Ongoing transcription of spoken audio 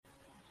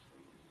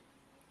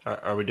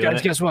Are we doing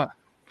Guys, it? guess what?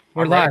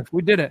 We're live.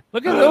 We did it.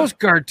 Look at those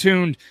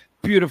cartooned,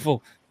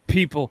 beautiful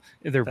people.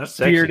 They're That's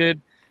sexy.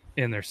 bearded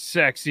and they're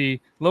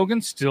sexy.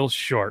 Logan's still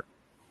short.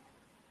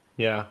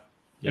 Yeah.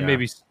 And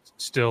maybe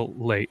still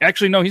late.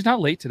 Actually, no, he's not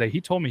late today.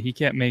 He told me he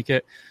can't make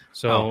it.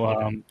 So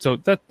okay. so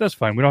that's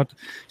fine. We don't have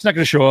to, he's not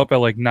going to show up at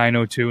like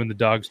 9:02 and the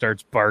dog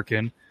starts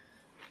barking.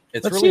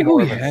 It's Let's really see who more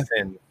we of a have.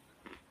 sin.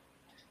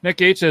 Nick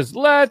H says,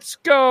 "Let's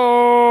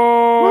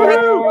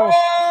go."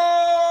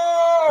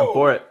 I'm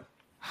for it.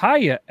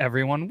 Hiya,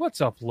 everyone.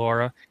 What's up,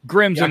 Laura?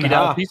 Grim's in the Yakida.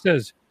 house. He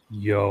says,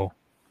 "Yo."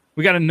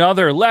 We got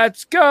another.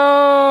 Let's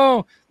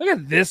go. Look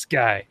at this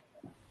guy.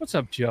 What's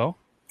up, Joe?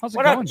 How's it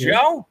What going, up, dude?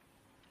 Joe?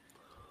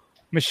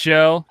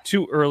 Michelle,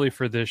 too early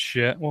for this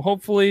shit. Well,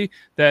 hopefully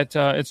that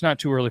it's not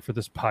too early for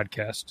this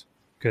podcast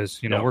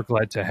because, we're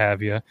glad to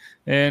have you.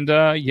 And,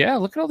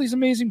 look at all these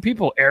amazing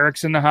people.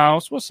 Eric's in the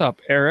house. What's up,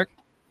 Eric?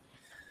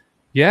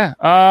 Yeah.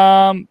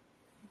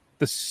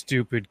 The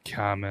stupid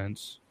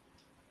comments.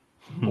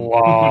 Lol.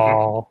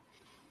 All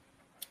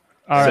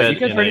right, you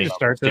guys ready to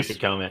start this?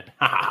 Stupid comment.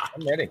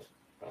 I'm ready.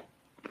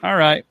 All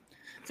right.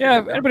 Yeah,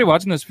 everybody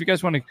watching this, if you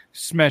guys want to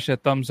smash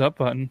that thumbs up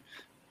button,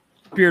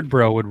 Beard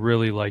Bro would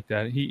really like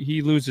that.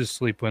 He loses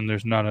sleep when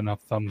there's not enough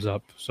thumbs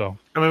up. So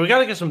we got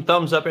to get some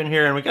thumbs up in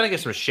here, and we got to get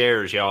some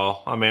shares,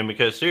 y'all.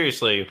 Because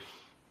seriously,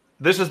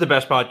 this is the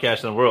best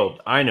podcast in the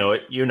world. I know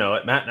it. You know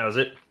it. Matt knows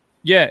it.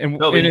 yeah, and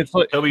it's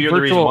like Toby, you're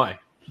the reason why.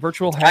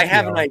 Virtual. I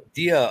have hour. an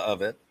idea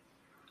of it.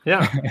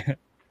 Yeah.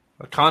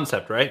 A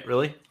concept, right?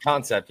 Really?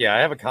 Concept. Yeah, I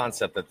have a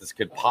concept that this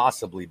could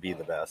possibly be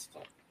the best.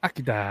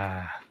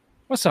 Akida.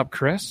 What's up,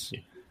 Chris?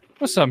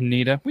 What's up,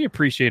 Nita? We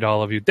appreciate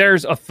all of you.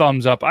 There's a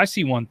thumbs up. I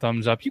see one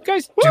thumbs up. You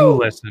guys do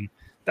listen.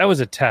 That was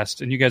a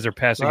test, and you guys are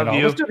passing Love it all.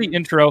 you. Let's do the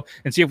intro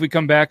and see if we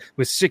come back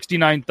with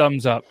 69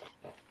 thumbs up.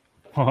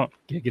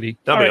 Giggity.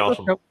 That'd be All right,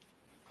 awesome. let's go.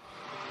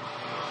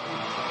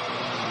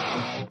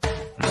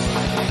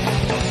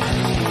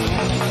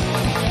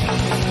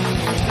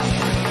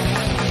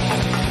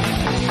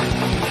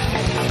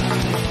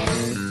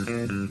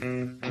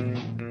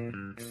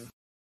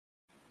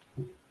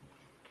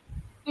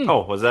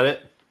 Oh, was that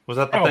it? Was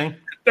that the thing?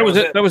 That was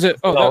it. That was it.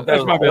 Oh, No, that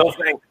was my the whole bad.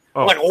 thing.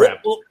 Oh, Like,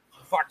 crap.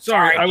 fuck,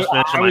 Sorry, I was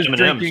mentioned my M&Ms.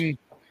 drinking.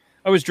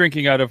 I was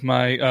drinking out of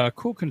my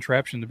cool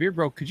contraption, the Beard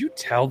Bro. Could you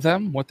tell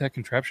them what that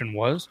contraption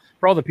was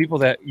for all the people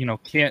that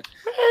can't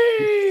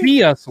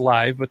see us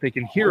live, but they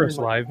can hear us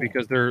live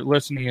because they're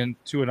listening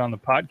to it on the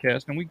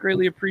podcast, and we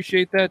greatly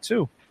appreciate that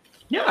too.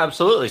 Yeah,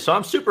 absolutely. So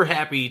I'm super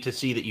happy to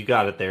see that you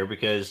got it there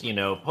because,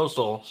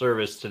 postal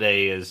service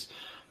today is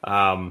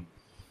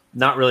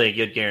not really a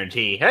good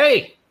guarantee.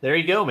 Hey, there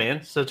you go,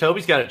 man. So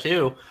Toby's got it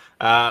too.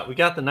 We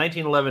got the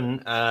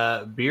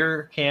 1911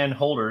 beer can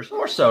holders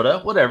or soda,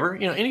 whatever.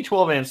 Any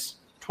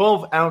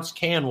 12-ounce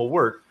can will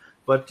work.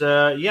 But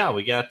we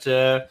got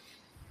the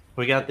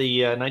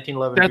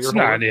 1911. That's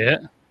beer not holder.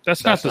 it.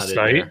 That's not the not it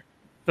site. either.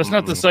 That's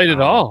not the site at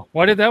all.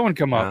 Why did that one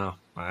come up?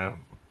 I don't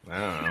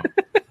know.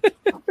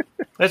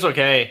 That's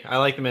okay. I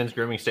like the men's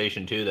grooming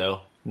station too,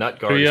 though. Nut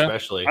guard, Do ya?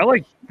 especially. I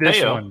like this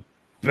Hey-o. one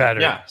better.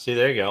 Yeah, see,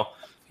 there you go.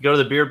 You go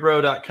to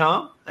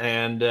thebeardbro.com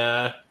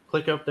and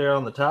click up there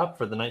on the top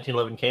for the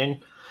 1911 can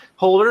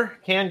holder,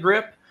 can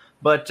grip.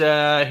 But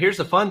here's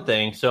the fun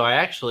thing. So I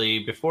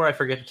actually, before I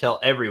forget to tell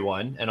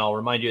everyone, and I'll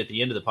remind you at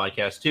the end of the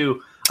podcast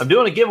too, I'm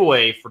doing a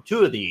giveaway for 2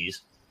 of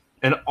these.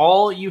 And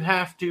all you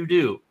have to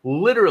do,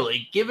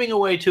 literally giving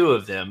away 2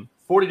 of them,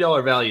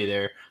 $40 value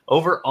there,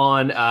 over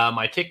on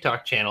my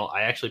TikTok channel.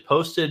 I actually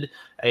posted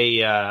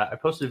a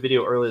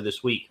video earlier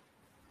this week.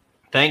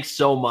 Thanks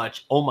so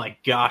much. Oh my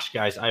gosh,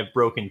 guys, I've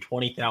broken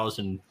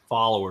 20,000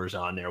 followers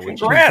on there, which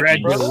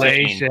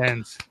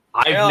Congratulations.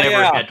 I've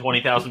never had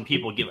 20,000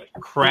 people give a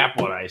crap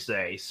what I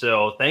say.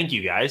 So thank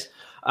you guys.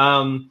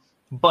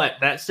 But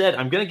that said,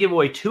 I'm going to give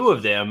away 2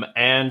 of them.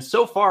 And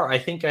so far, I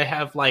think I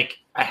have like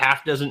a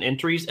half dozen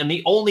entries. And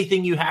the only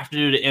thing you have to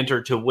do to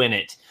enter to win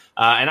it,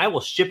 and I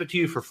will ship it to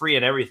you for free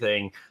and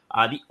everything.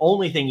 The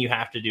only thing you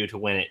have to do to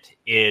win it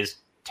is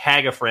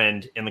tag a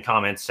friend in the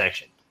comments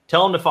section.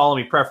 Tell them to follow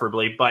me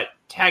preferably, but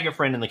tag a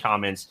friend in the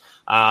comments.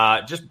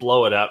 Just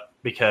blow it up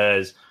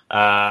because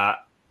I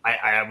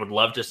would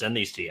love to send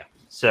these to you.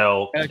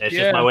 So it's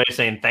just my way of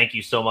saying thank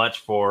you so much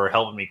for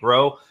helping me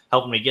grow,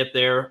 helping me get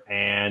there.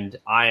 And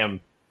I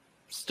am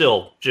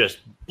still just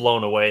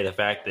blown away the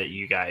fact that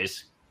you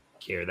guys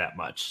care that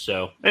much.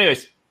 So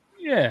anyways,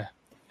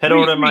 head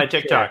over to my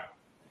TikTok.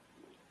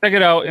 Check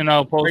it out, and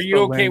I'll post. Are you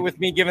okay with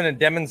me giving a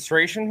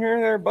demonstration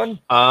here, bud?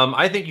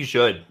 I think you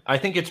should. I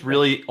think it's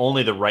really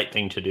only the right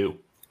thing to do.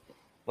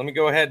 Let me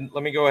go ahead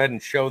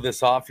and show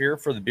this off here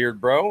for the Beard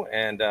Bro,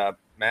 and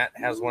Matt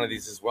has one of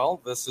these as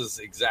well. This is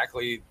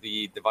exactly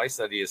the device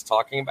that he is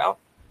talking about.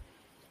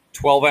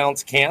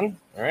 12-ounce can.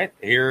 All right,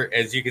 here,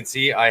 as you can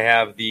see, I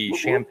have the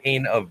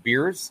champagne of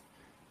beers.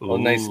 A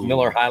nice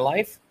Miller High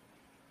Life.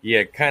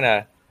 You kind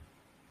of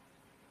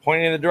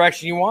point in the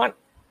direction you want.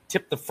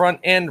 Tip the front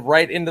end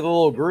right into the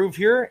little groove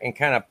here and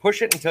kind of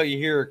push it until you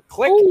hear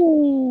click.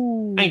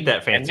 Ooh. Ain't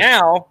that fancy? And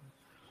now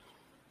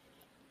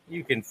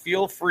you can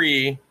feel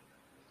free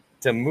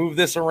to move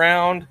this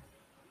around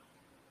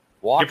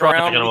walk You're probably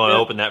around. not going to want to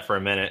open that for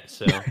a minute.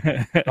 So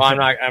No, I'm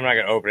not going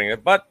to open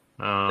it. But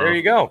there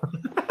you go.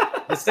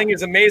 This thing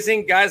is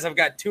amazing, guys. I've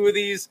got 2 of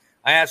these.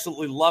 I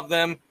absolutely love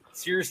them.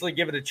 Seriously,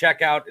 give it a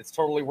check out. It's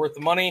totally worth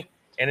the money,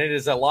 and it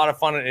is a lot of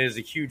fun. And it is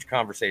a huge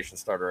conversation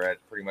starter at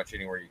pretty much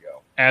anywhere you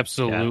go.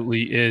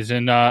 Absolutely is.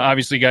 And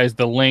obviously, guys,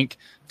 the link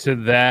to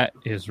that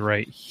is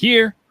right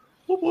here.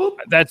 Whoop, whoop.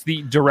 That's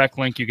the direct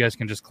link. You guys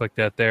can just click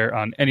that there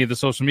on any of the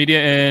social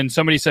media. And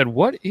somebody said,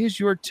 what is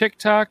your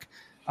TikTok?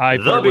 I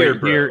The put it Beard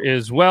right Bro. here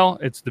as well.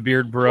 It's the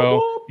Beard Bro.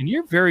 Whoop, whoop. And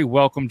you're very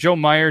welcome. Joe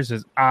Myers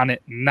is on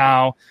it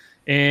now.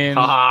 And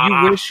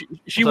she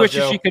What's up, wishes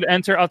Joe? she could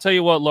enter. I'll tell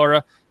you what,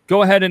 Laura,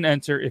 go ahead and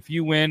enter. If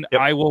you win,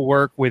 Yep. I will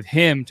work with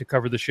him to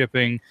cover the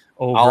shipping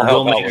over. I'll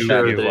help We'll out make with sure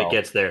that that as well. it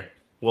gets there.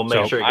 We'll make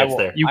So, sure it I gets will,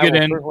 there. You I get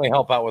will in. certainly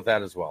help out with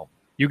that as well.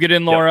 You get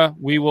in, Laura.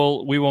 We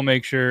will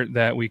make sure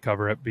that we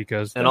cover it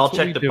because And that's I'll what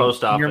check we the do.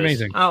 post office. You're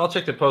amazing. I'll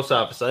check the post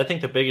office. I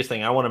think the biggest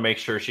thing, I want to make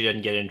sure she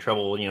doesn't get in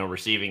trouble,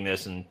 receiving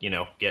this and,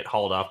 get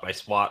hauled off by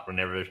SWAT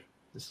whenever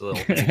this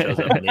little thing shows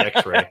up in the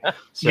X-ray.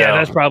 So, Yeah,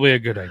 that's probably a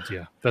good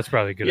idea. That's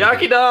probably a good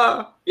idea.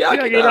 Yakida!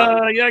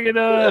 Yakida! Yakida.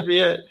 That'd be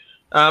it.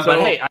 So-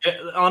 But hey,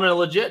 on a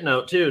legit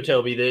note too,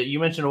 Toby, that you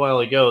mentioned a while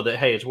ago that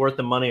hey, it's worth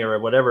the money or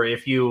whatever.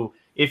 If you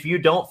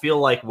don't feel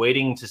like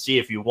waiting to see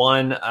if you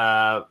won,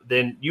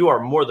 then you are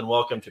more than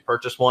welcome to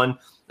purchase one.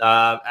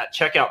 At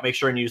checkout, make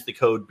sure and use the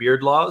code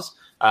BeardLaws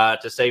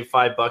to save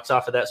 $5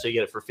 off of that, so you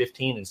get it for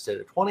 15 instead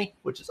of 20,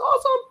 which is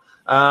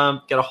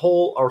awesome. Got a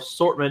whole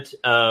assortment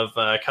of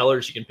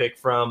colors you can pick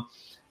from.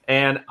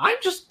 And I'm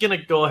just going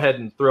to go ahead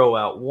and throw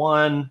out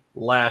one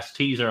last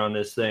teaser on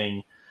this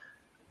thing.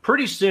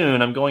 Pretty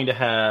soon, I'm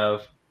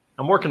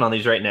working on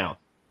these right now.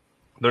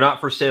 They're not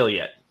for sale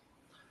yet.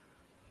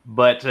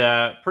 But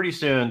pretty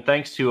soon,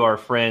 thanks to our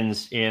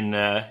friends in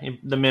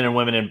the Men and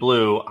Women in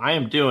Blue, I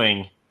am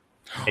doing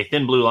a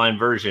thin blue line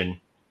version.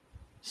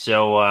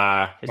 So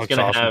it's Looks going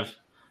to awesome. have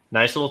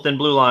nice little thin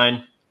blue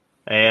line.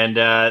 And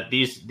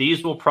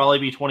these will probably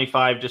be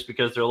 $25 just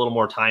because they're a little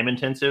more time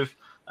intensive.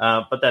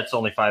 But that's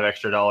only $5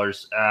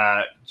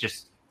 extra,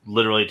 just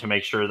literally to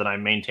make sure that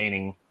I'm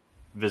maintaining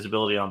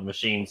visibility on the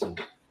machines and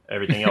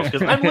everything else.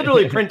 Because I'm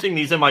literally printing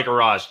these in my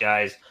garage,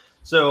 guys.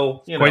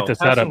 So, Quite the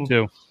setup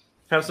too.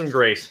 Have some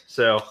grace.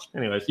 So,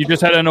 anyways. You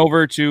just head on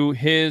over to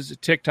his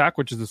TikTok,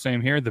 which is the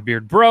same here, the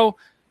Beard Bro,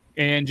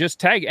 and just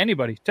tag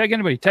anybody. Tag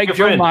anybody. Tag a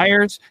Joe friend.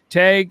 Myers.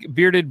 Tag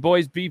Bearded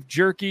Boys Beef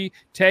Jerky.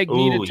 Tag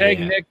Nita. Ooh, Tag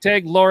yeah. Nick.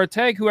 Tag Laura.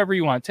 Tag whoever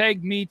you want.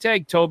 Tag me.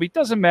 Tag Toby.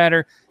 Doesn't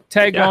matter.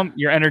 Tag Yeah. them.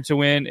 You're entered to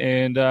win,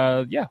 and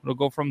it'll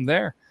go from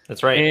there.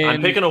 That's right. I'm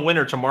And- picking a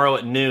winner tomorrow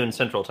at noon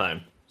Central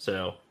Time.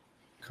 So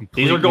these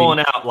Completely are going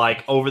out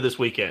like over this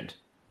weekend.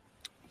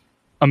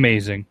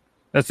 amazing.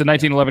 That's the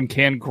 1911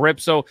 can grip.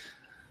 So,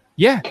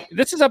 yeah,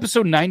 this is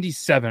episode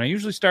 97. I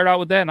usually start out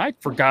with that, and I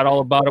forgot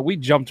all about it. We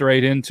jumped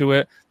right into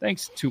it.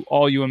 Thanks to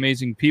all you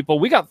amazing people.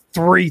 We got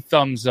 3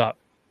 thumbs up.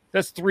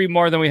 That's 3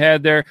 more than we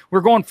had there. We're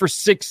going for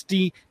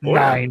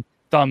 69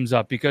 thumbs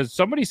up because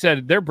somebody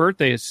said their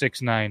birthday is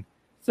 6/9.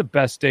 It's the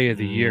best day of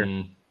the year.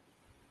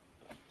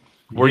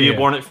 Were you Yeah.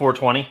 born at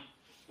 420?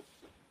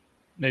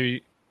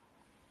 Maybe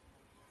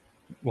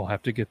we'll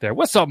have to get there.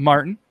 What's up,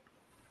 Martin?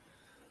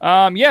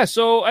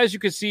 So as you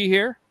can see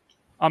here,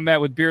 I'm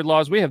Matt with Beard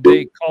Laws. We have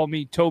They Call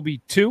Me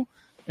Toby 2,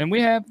 and we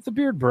have the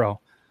Beard Bro.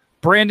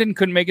 Brandon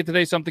couldn't make it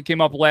today. Something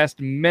came up last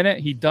minute.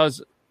 He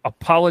does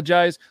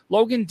apologize.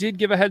 Logan did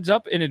give a heads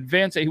up in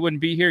advance that he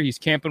wouldn't be here. He's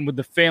camping with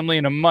the family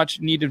in a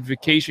much-needed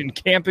vacation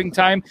camping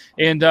time,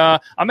 and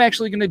I'm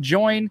actually going to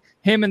join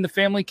him and the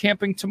family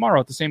camping tomorrow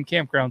at the same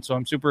campground, so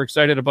I'm super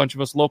excited. A bunch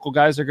of us local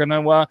guys are going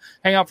to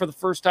hang out for the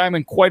first time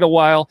in quite a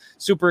while.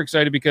 Super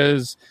excited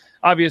because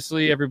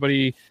obviously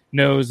everybody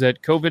knows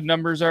that COVID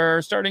numbers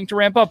are starting to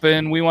ramp up,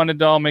 and we wanted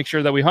to all make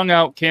sure that we hung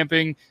out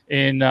camping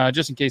and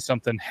just in case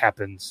something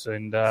happens.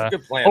 And It's a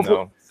good plan, hopefully-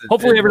 though.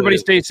 hopefully It everybody really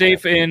is. stays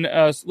safe. And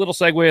a little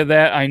segue of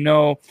that, I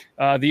know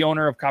the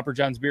owner of Copper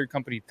John's Beard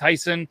Company,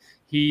 Tyson,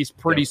 he's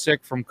pretty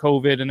sick from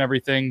COVID and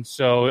everything.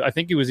 So I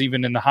think he was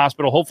even in the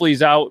hospital. Hopefully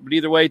he's out. But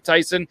either way,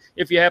 Tyson,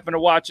 if you happen to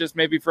watch this,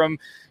 maybe from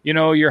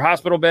your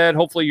hospital bed,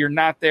 hopefully you're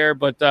not there.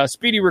 But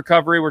speedy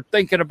recovery. We're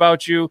thinking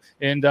about you,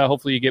 and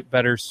hopefully you get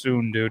better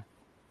soon, dude.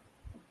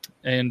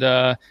 And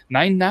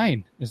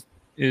 9-9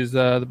 is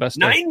the best.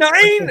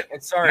 9-9.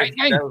 Sorry,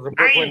 9-9. that was a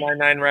Brooklyn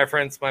 9-9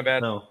 reference. My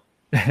bad. No.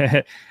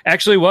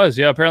 Actually was.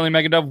 Yeah, apparently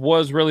Megadove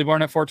was really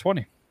born at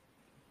 420.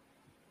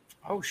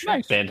 Oh shit!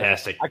 Nice.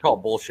 Fantastic. I call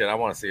bullshit. I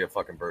want to see a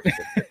fucking birth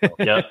certificate.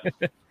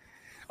 Yep.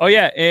 Oh,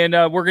 yeah, and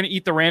we're going to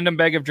eat the random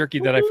bag of jerky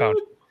that I found.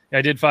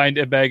 I did find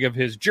a bag of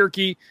his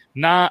jerky,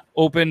 not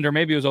opened, or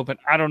maybe it was open.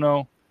 I don't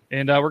know.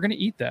 And we're going to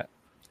eat that.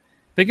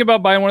 Thinking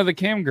about buying one of the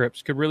cam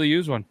grips. Could really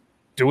use one.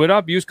 Do it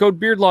up. Use code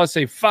BeardLaws.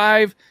 Save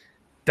 $5.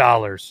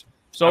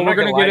 So I'm we're not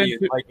going gonna to lie get to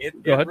into you, like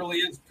it Go ahead. really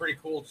is pretty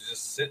cool to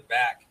just sit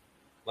back.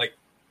 Like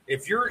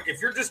if you're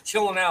just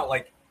chilling out,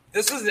 like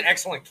this is an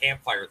excellent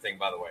campfire thing,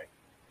 by the way.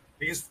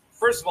 Because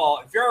first of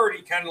all, if you're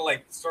already kind of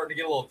like starting to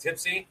get a little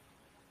tipsy,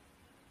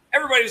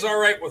 everybody's all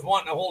right with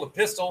wanting to hold a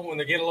pistol when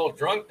they get a little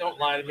drunk. Don't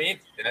lie to me.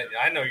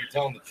 I know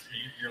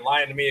you're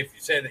lying to me if you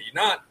say that you're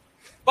not.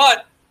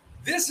 But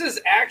this is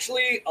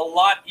actually a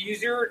lot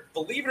easier.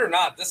 Believe it or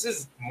not, this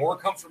is more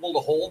comfortable to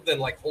hold than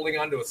like holding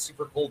onto a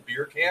super cold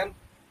beer can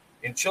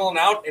and chilling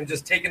out and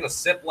just taking a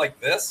sip like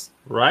this.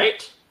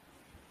 Right?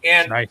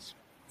 And nice.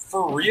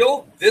 For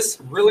real,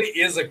 this really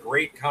is a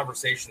great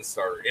conversation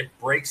starter. It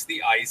breaks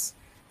the ice.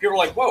 People are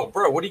like, whoa,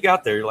 bro, what do you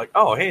got there? You're like,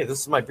 oh, hey,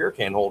 this is my beer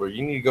can holder.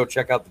 You need to go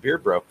check out the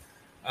Beard Bro.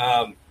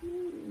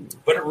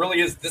 But it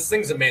really is. This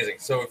thing's amazing.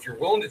 So if you're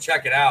willing to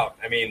check it out,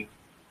 I mean,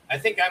 I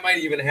think I might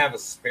even have a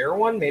spare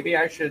one. Maybe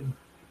I should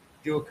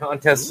do a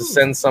contest to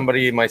send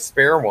somebody my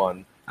spare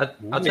one.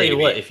 I'll tell you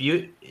what. If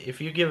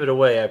you give it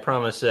away, I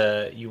promise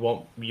you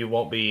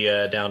won't be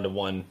down to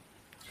one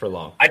for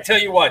long. I tell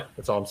you what.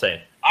 That's all I'm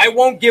saying. I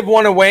won't give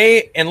one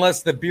away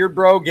unless the Beard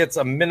Bro gets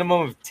a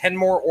minimum of 10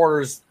 more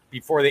orders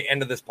before the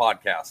end of this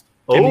podcast.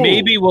 And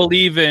maybe we'll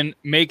even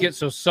make it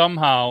so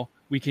somehow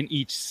we can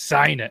each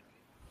sign it.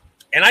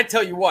 And I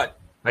tell you what.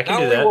 I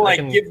can do that. Will I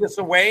give this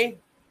away?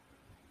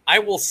 I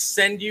will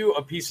send you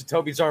a piece of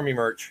Toby's Army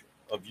merch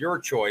of your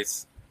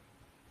choice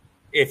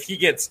if he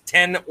gets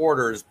 10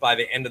 orders by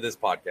the end of this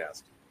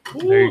podcast.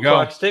 There you go.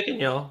 Clock's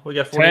ticking, y'all. We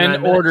got 49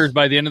 10 minutes. orders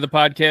by the end of the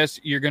podcast.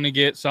 You're going to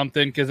get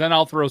something, because then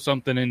I'll throw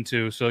something in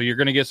too. So you're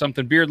going to get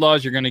something Beard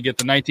Laws. You're going to get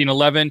the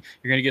 1911.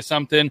 You're going to get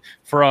something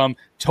from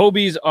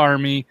Toby's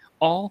Army,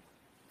 all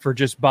for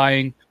just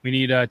buying. We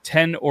need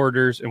 10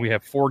 orders, and we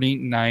have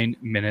 49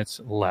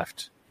 minutes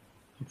left.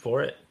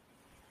 For it.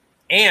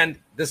 And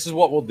this is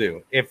what we'll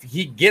do. If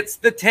he gets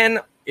the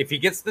 10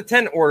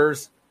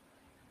 orders,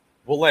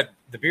 we'll let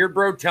the Beard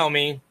Bro tell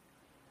me.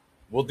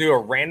 We'll do a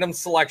random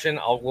selection.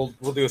 We'll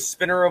do a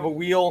spinner of a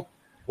wheel.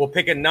 We'll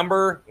pick a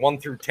number 1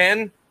 through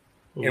 10,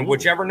 and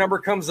whichever number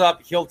comes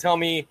up, he'll tell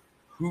me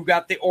who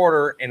got the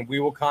order, and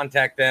we will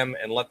contact them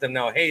and let them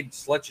know. Hey,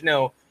 just let you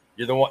know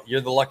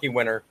you're the lucky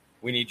winner.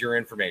 We need your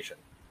information.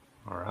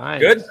 All right.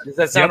 Good. Does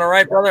that sound all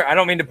right, brother? I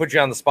don't mean to put you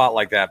on the spot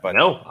like that, but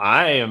no,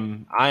 I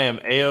am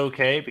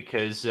A-okay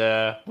because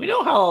we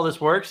know how all this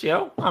works,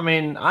 yo. I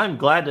mean, I'm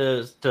glad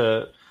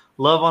to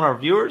love on our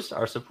viewers,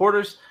 our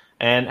supporters,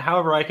 and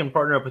however I can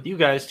partner up with you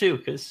guys too,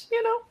 because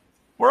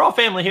we're all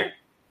family here.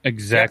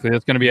 Exactly.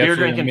 That's going to be beer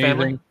absolutely drinking amazing.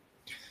 family.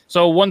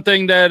 So one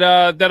thing that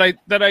I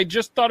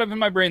just thought of in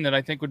my brain that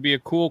I think would be a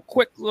cool,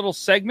 quick little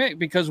segment,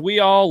 because we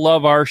all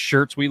love our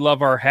shirts, we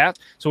love our hats.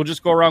 So we'll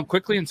just go around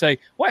quickly and say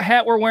what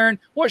hat we're wearing,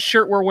 what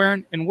shirt we're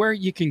wearing, and where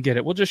you can get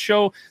it. We'll just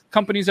show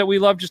companies that we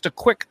love. Just a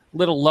quick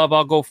little love.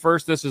 I'll go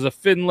first. This is a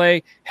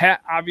Finlay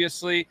hat,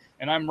 obviously,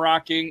 and I'm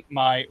rocking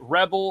my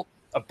Rebel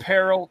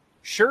Apparel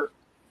shirt.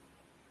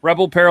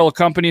 Rebel Apparel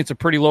Company. It's a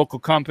pretty local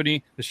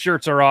company. The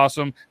shirts are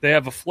awesome. They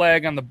have a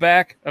flag on the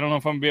back. I don't know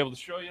if I'm going to be able to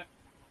show you.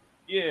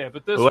 Yeah,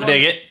 but this one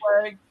dig has it. a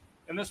flag,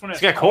 and this one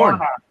has got corn.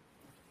 on it.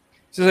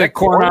 This has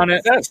corn on it.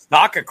 Is that a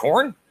stalk of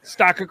corn?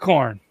 Stock of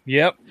corn.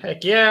 Yep.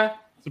 Heck yeah.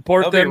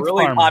 Support They'll them. be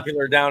really farmers.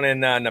 popular down in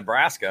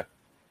Nebraska.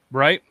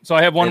 Right. So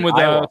I have one In with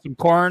Iowa. some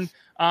corn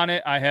on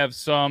it. I have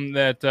some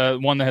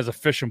one that has a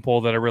fishing pole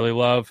that I really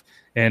love,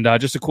 and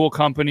just a cool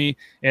company.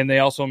 And they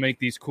also make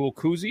these cool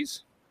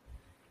koozies.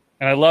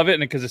 And I love it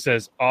because it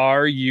says,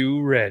 "Are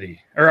you ready?"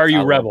 Or "Are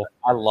you rebel?"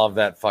 I love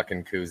that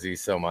fucking koozie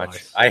so much.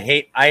 Nice.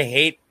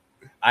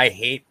 I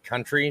hate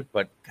country,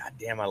 but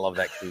goddamn, I love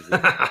that koozie.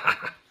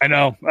 I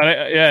know.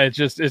 Yeah,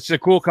 it's a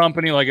cool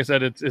company. Like I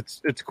said,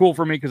 it's cool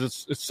for me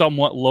because it's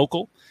somewhat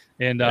local,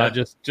 and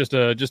just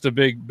a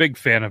big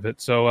fan of it.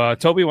 So,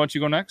 Toby, why don't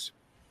you go next?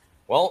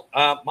 Well,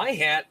 my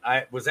hat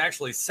was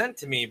actually sent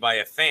to me by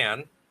a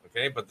fan.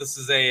 Okay, but this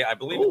is I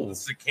believe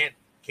this is a Camp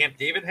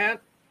David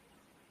hat.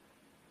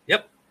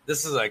 Yep,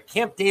 this is a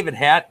Camp David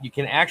hat. You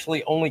can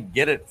actually only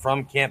get it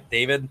from Camp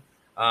David.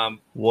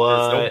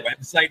 What? There's no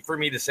website for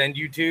me to send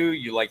you to.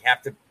 You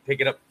have to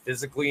pick it up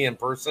physically in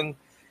person.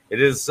 It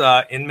is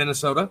in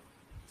Minnesota.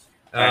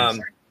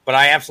 But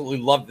I absolutely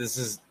love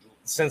this.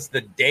 Since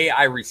the day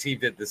I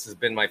received it, this has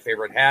been my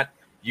favorite hat.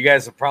 You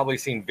guys have probably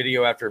seen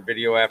video after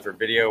video after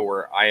video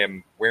where I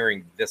am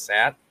wearing this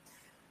hat.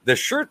 The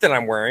shirt that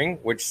I'm wearing,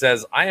 which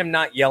says, "I am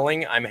not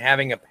yelling, I'm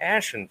having a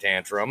passion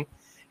tantrum,"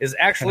 is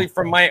actually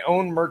from my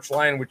own merch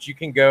line, which you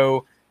can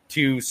go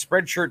to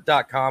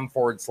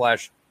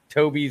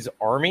spreadshirt.com/Toby's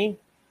Army,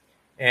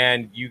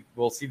 and you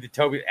will see the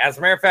Toby. As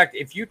a matter of fact,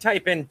 if you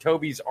type in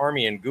Toby's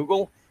Army in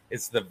Google,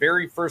 it's the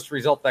very first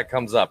result that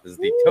comes up is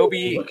the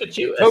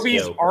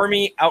Toby's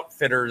Army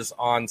Outfitters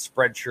on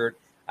Spreadshirt.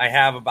 I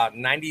have about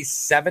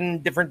 97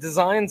 different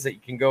designs that you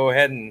can go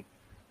ahead and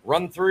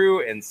run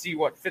through and see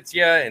what fits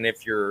you. And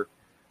if the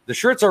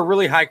shirts are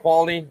really high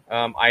quality,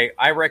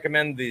 I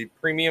recommend the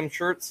premium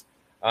shirts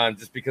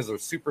just because they're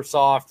super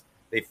soft.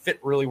 They fit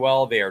really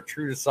well. They are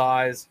true to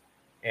size.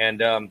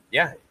 And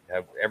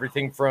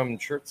everything from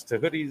shirts to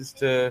hoodies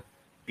to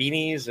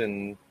beanies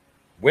and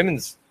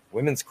women's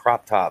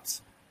crop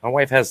tops. My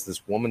wife has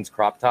this woman's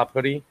crop top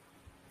hoodie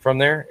from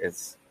there.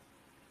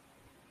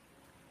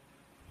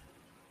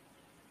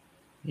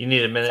 You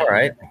need a minute. All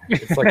right.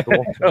 It's like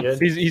cool.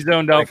 He's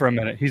zoned out for a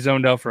minute.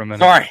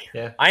 Sorry.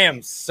 Yeah. I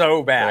am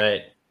so bad.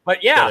 Right.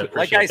 But yeah,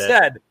 like I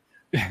that.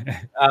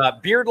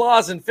 said, Beard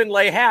Laws and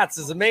Finlay hats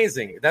is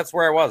amazing. That's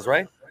where I was,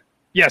 right?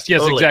 Yes,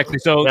 Totally. exactly.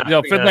 So,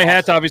 Yeah. Finlay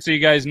hats, obviously, you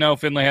guys know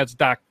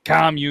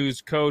FinlayHats.com.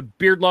 Use code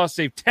BeardLaw,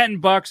 save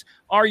 $10.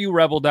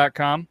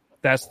 RURebel.com.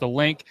 That's the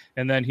link.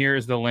 And then here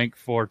is the link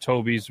for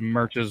Toby's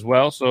merch as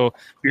well. So,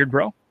 Beard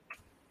Bro,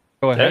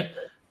 go ahead.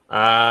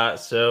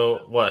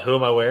 So what? Who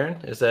am I wearing?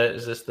 Is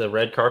this the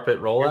red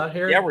carpet rollout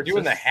here? Yeah, we're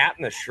doing the hat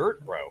and the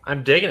shirt, bro.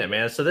 I'm digging it,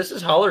 man. So this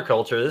is Holler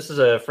Culture. This is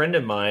a friend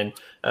of mine.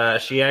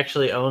 She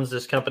actually owns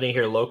this company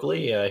here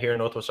locally, here in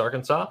Northwest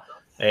Arkansas.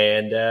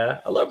 And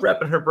I love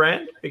repping her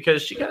brand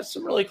because she got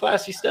some really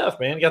classy stuff,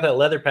 man. Got that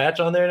leather patch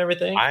on there and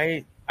everything.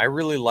 I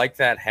really like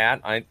that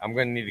hat. I'm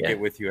going to need to get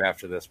with you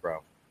after this,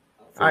 bro.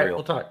 All right,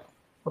 we'll talk.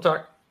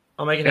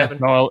 I'll make it happen.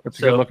 No, it's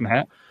a good looking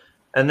hat.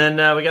 And then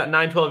we got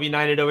 912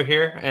 United over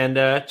here,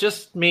 and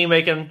just me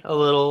making a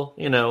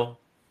little,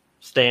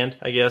 stand,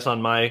 I guess,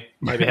 on my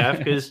behalf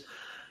because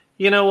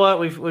you know what,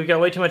 we've got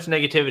way too much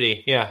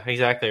negativity. Yeah,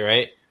 exactly,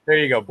 right. There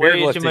you go.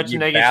 Way too much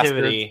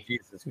negativity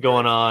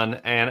going on,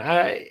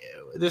 and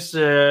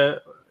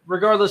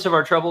regardless of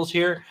our troubles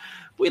here,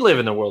 we live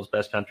in the world's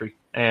best country,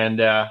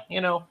 and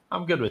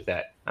I'm good with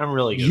that. I'm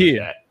really good with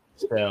that.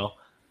 So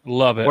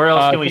love it. Where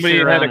else can we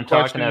sit around and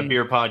talk and have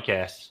beer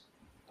podcasts?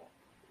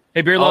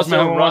 Hey, Beer Laws,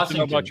 man, wants to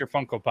know about your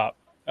Funko Pop.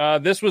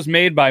 This was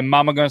made by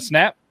Mama Gonna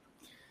Snap.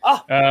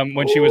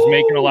 When she was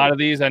making a lot of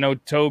these, I know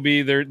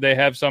Toby, they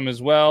have some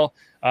as well.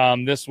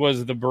 This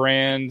was the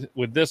brand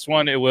with this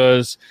one. It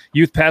was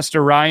Youth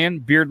Pastor Ryan,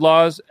 Beard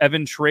Laws,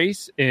 Evan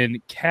Trace,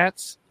 and Cat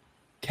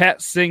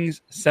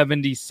Sings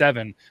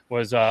 77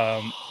 was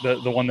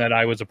the one that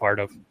I was a part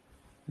of.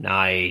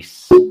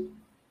 Nice.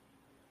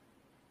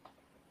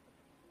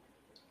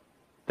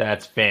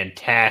 That's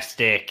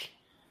fantastic.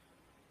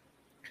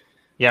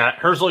 Yeah,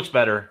 hers looks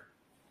better.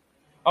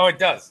 Oh, it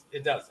does.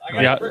 It does.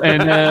 And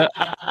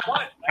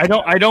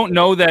I don't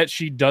know that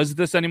she does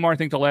this anymore. I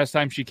think the last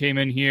time she came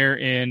in here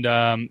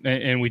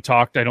and we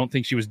talked, I don't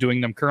think she was doing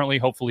them currently.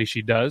 Hopefully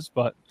she does,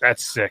 but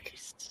that's sick.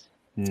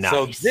 Nice.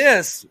 So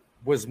this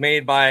was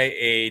made by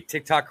a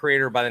TikTok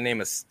creator by the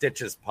name of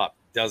Stitches Pup.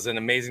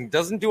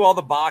 Doesn't do all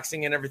the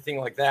boxing and everything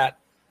like that,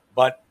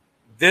 but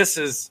this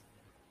is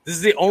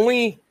the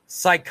only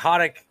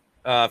psychotic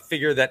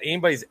figure that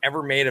anybody's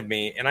ever made of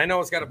me, and I know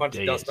it's got a bunch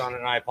of dust on it,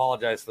 and I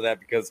apologize for that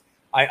because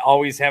I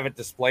always have it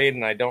displayed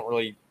and I don't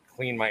really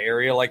clean my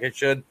area like I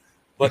should.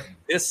 But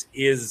this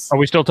is. Are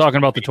we still talking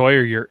about the toy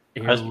or your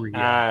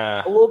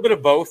area? A little bit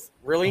of both,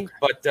 really. Okay.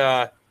 But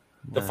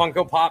the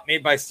Funko Pop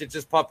made by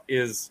Stitches Pup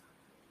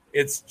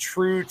it's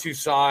true to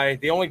Cy.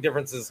 The only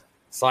difference is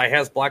Cy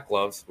has black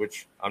gloves,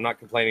 which I'm not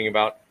complaining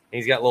about, and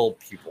he's got little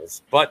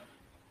pupils. But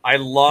I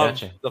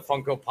love the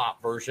Funko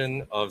Pop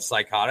version of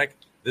Psychotic.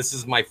 This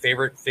is my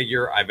favorite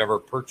figure I've ever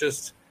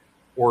purchased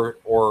or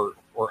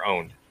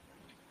owned.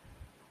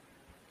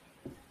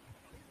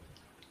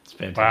 It's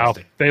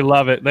fantastic. Wow, they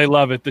love it. They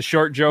love it. The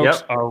short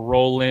jokes are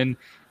rolling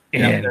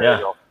in.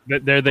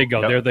 There they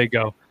go. There they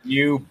go.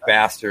 You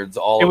bastards!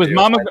 All it was you.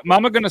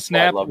 Mama Gonna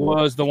Snap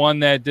was the one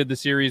that did the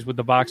series with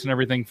the box and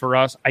everything for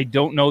us. I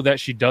don't know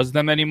that she does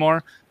them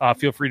anymore.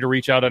 Feel free to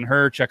reach out on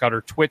her. Check out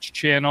her Twitch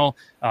channel.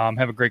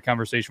 Have a great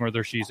conversation with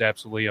her. She's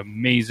absolutely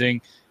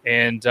amazing.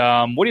 And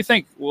what do you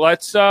think?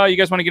 Let's. You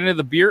guys want to get into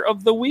the beer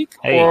of the week?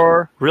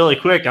 Or really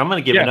quick, I'm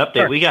going to give an update.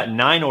 Sure. We got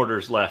 9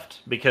 orders left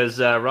because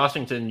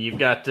Rossington, you've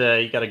got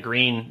a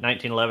green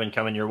 1911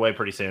 coming your way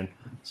pretty soon.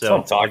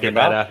 So I'll get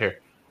that out here.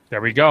 There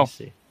we go. Let's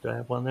see. Do I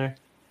have one there?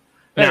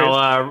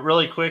 Now,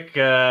 really quick,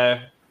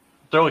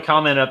 throw a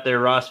comment up there,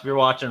 Ross, if you're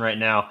watching right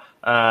now.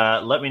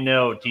 Let me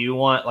know. Do you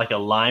want like a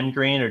lime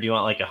green or do you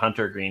want like a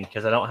hunter green?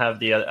 Because I don't have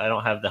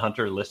the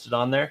hunter listed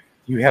on there.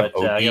 You have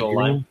OD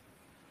green.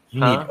 You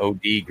need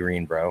OD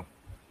green, bro.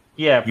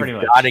 Yeah, pretty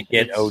much. You got to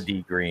get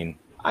OD green.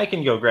 I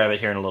can go grab it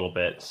here in a little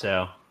bit.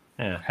 So,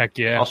 yeah. Heck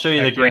yeah. I'll show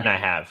you the green I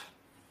have.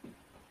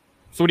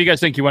 So, what do you guys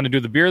think? You want to do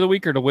the beer of the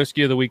week or the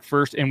whiskey of the week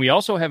first? And we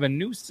also have a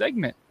new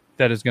segment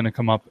that is going to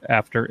come up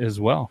after as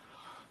well.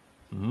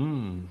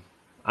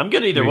 I'm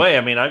good either way.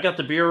 I mean, I've got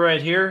the beer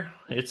right here.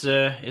 It's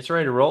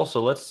ready to roll.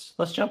 So let's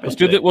jump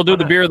into it. We'll do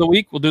the beer of the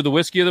week. We'll do the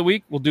whiskey of the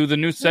week. We'll do the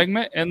new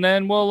segment, and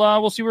then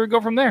we'll see where we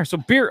go from there. So,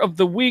 beer of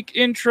the week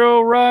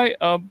intro right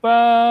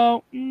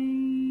about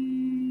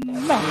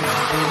now.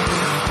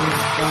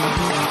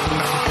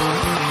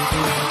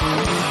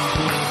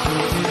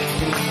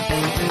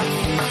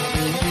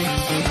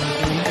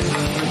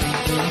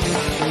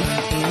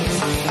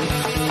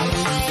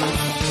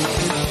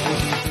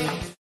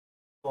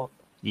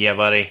 Yeah,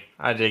 buddy.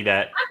 I dig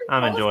that.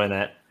 I'm enjoying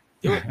that.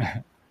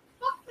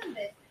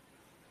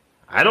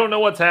 I don't know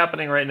what's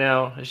happening right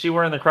now. Is she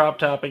wearing the crop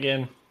top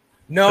again?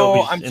 No,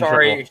 Toby's I'm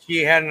sorry. Trouble.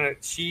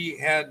 She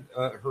had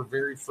her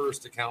very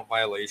first account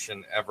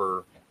violation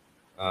ever,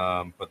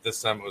 but this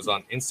time it was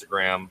on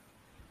Instagram,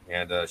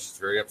 and she's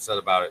very upset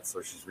about it,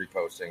 so she's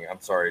reposting.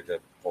 I'm sorry to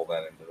pull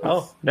that into this.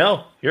 Oh,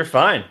 no. You're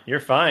fine. You're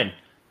fine.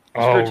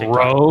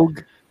 Rogue.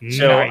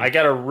 So nice. I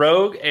got a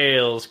Rogue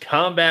Ales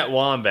Combat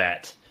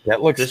Wombat.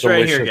 That looks this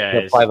delicious right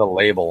here, guys. By the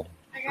label,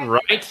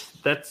 right?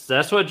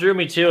 That's what drew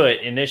me to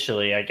it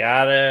initially. I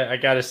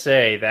gotta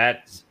say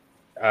that's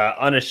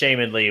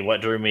unashamedly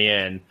what drew me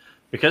in.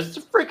 because it's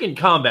a freaking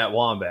Combat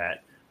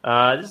Wombat.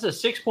 This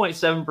is a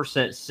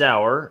 6.7%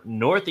 sour,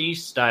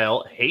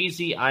 Northeast-style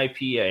hazy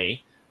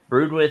IPA,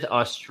 brewed with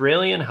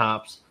Australian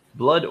hops,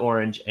 blood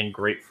orange, and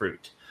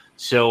grapefruit.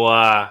 So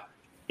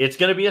it's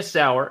going to be a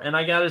sour, and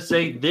I got to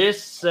say,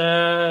 this,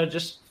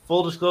 just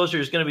full disclosure,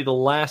 is going to be the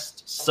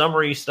last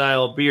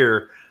summer-style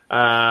beer,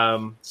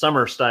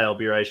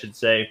 I should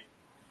say,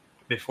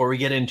 before we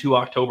get into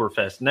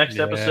Oktoberfest. Next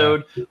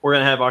episode, we're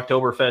going to have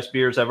Oktoberfest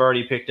beers. I've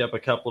already picked up a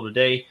couple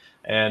today.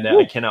 And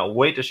I cannot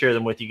wait to share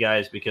them with you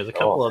guys because a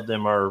couple of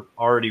them are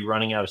already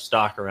running out of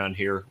stock around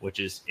here,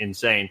 which is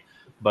insane.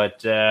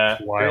 But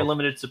very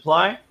limited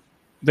supply.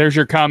 There's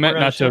your comment,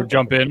 not to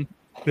jump in.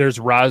 There's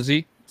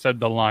Rozzy, said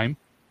the lime.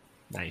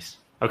 Nice.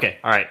 Okay,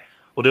 all right.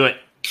 We'll do it.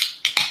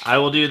 I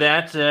will do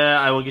that.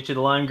 I will get you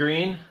the lime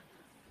green.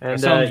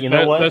 And you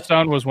know what? That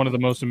sound was one of the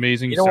most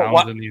amazing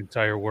sounds in the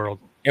entire world.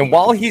 And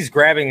while he's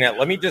grabbing that,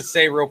 let me just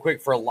say real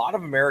quick, for a lot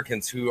of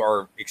Americans who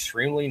are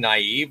extremely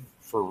naive,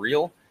 for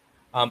real,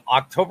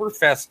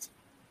 Oktoberfest,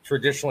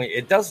 traditionally,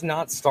 it does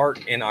not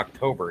start in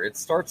October. It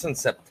starts in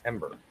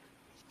September.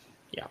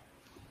 Yeah.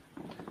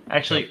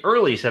 Actually,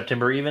 early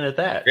September, even at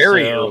that.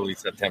 Very early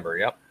September,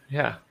 yep.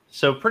 Yeah.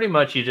 So pretty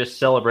much you just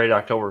celebrate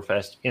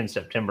Oktoberfest in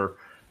September.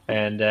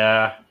 And,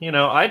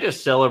 I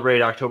just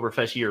celebrate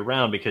Oktoberfest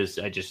year-round because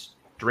I just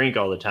drink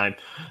all the time.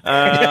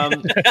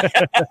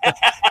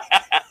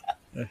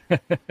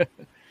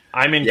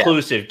 I'm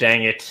inclusive,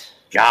 dang it.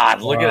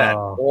 God, look at that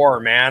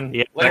pour, man.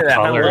 Yeah, look at that.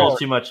 A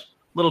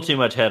little too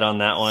much head on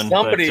that one.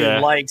 Somebody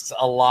likes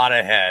a lot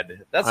of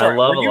head. That's I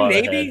love Were a you lot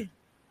Navy?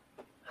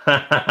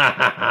 Of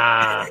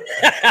head.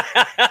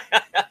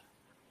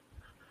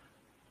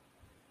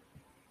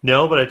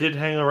 No, but I did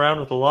hang around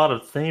with a lot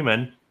of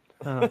seamen.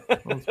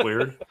 That's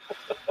weird.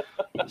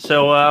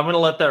 So I'm going to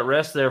let that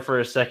rest there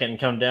for a second and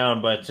come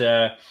down. But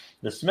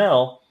the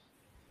smell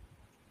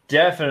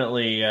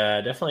definitely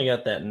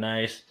got that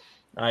nice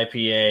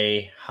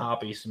IPA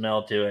hoppy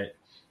smell to it.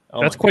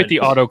 That's quite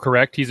the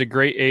autocorrect. He's a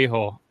great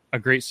a-hole, a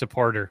great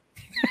supporter.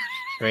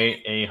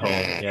 Great a-hole,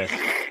 yes.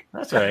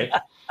 That's right.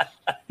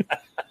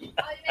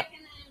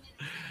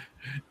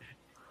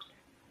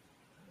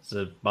 Is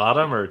it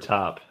bottom or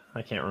top?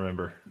 I can't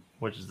remember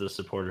which is the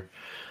supporter.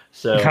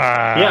 So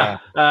yeah.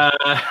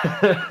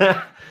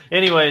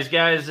 Anyways,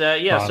 guys,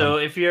 so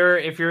if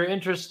you're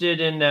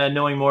interested in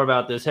knowing more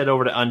about this, head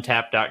over to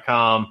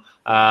untapped.com.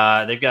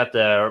 They've got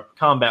the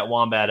Combat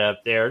Wombat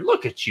up there.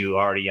 Look at you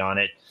already on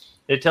it.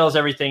 It tells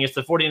everything. It's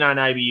the 49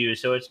 IBU,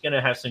 so it's going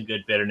to have some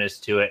good bitterness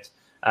to it.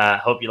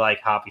 Hope you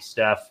like hoppy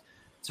stuff.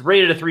 It's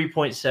rated a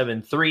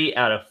 3.73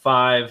 out of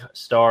 5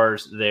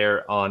 stars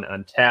there on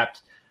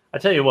Untapped. I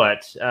tell you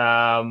what,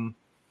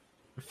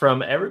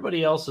 from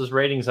everybody else's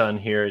ratings on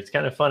here, it's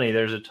kind of funny.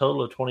 There's a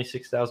total of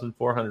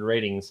 26,400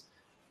 ratings,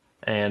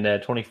 and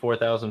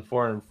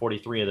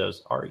 24,443 of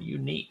those are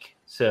unique.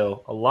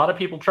 So a lot of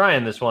people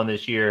trying this one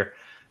this year,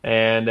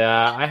 and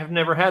I have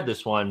never had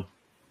this one.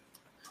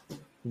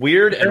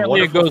 Weird and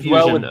apparently wonderful it goes fusion,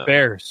 well with though.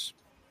 bears.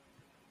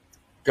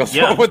 Goes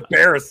well with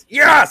bears.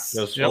 Yes!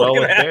 Goes well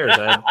with bears.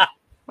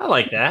 I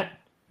like that.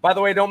 By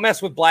the way, don't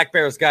mess with black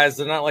bears, guys.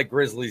 They're not like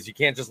grizzlies. You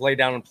can't just lay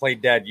down and play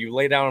dead. You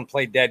lay down and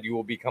play dead, you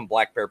will become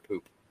black bear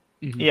poop.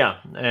 Mm-hmm. Yeah,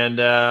 and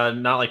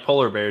not like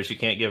polar bears. You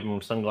can't give them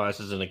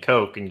sunglasses and a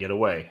Coke and get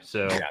away.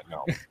 So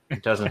no.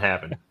 It doesn't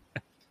happen.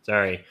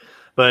 Sorry.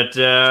 But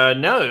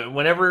no,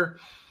 whenever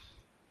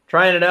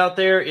trying it out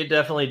there, it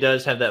definitely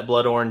does have that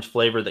blood orange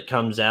flavor that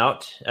comes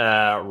out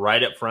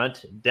right up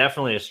front.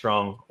 Definitely a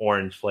strong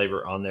orange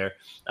flavor on there.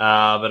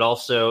 But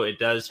also it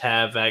does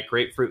have that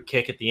grapefruit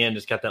kick at the end.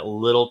 It's got that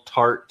little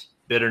tart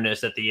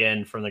bitterness at the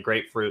end from the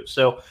grapefruit.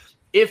 So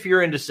if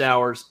you're into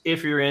sours,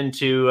 if you're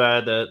into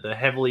the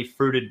heavily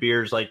fruited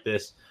beers like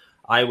this,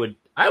 I would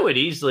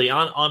easily,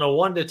 on a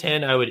 1 to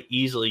 10, I would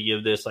easily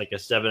give this like a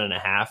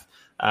 7.5.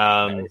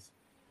 Nice.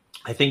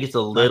 I think it's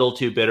a little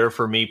too bitter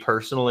for me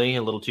personally,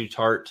 a little too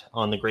tart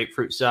on the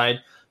grapefruit side,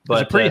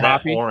 but pretty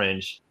hoppy.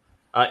 Orange.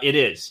 It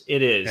is.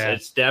 Yeah.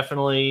 It's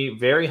definitely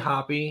very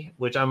hoppy,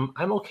 which I'm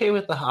okay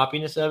with the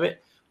hoppiness of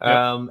it.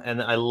 Yep. And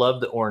I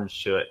love the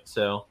orange to it.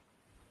 So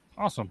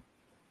awesome.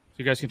 So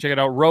you guys can check it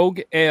out.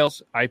 Rogue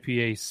Ales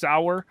IPA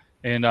Sour,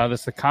 and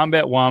that's the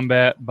Combat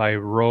Wombat by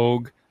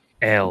Rogue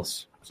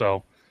Ales.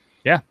 So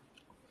yeah,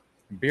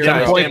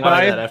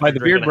 7.5 by the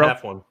Beard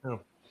Bro.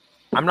 Oh.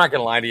 I'm not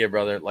gonna lie to you,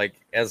 brother. Like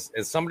as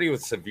somebody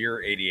with severe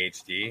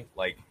ADHD,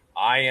 like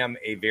I am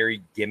a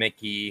very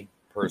gimmicky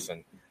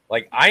person.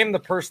 Like I am the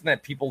person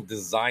that people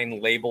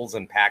design labels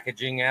and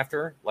packaging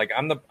after. Like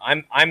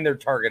I'm their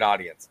target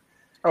audience.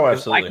 Oh,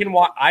 absolutely.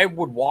 I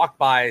would walk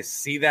by,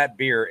 see that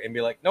beer, and be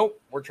like, nope,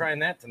 we're trying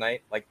that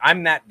tonight. Like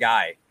I'm that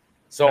guy.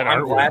 So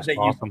I'm glad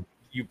that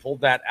you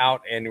pulled that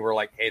out and you were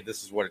like, hey,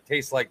 this is what it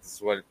tastes like. This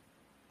is what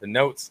the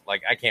notes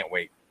like. I can't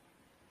wait.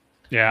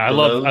 Yeah, I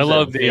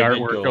love the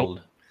artwork.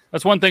 Gold.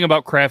 That's one thing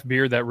about craft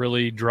beer that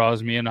really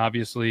draws me in.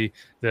 Obviously,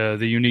 the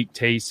unique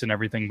tastes and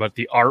everything, but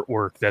the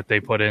artwork that they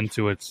put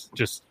into it's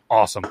just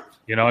awesome.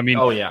 You know, I mean,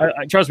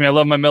 trust me, I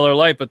love my Miller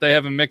Lite, but they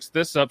haven't mixed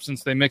this up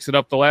since they mixed it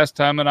up the last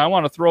time, and I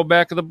want to throw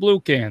back the blue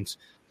cans.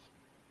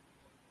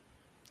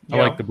 I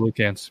like the blue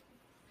cans.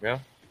 Yeah.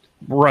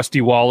 Rusty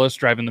Wallace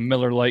driving the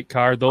Miller Lite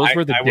car. Those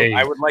were the days.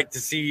 I would like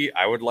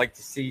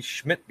to see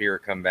Schmidt beer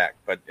come back,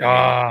 but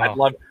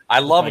I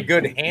love a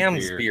good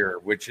Hams beer,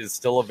 which is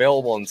still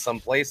available in some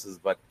places.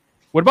 But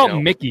what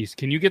about Mickey's?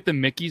 Can you get the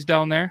Mickey's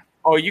down there?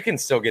 Oh, you can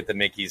still get the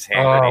Mickey's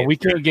hand grenades. We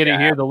couldn't get it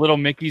here. The little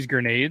Mickey's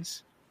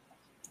grenades.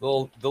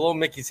 The little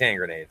Mickey's hand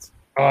grenades.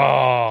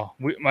 Oh,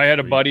 I had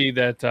a buddy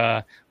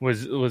that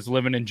was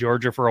living in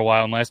Georgia for a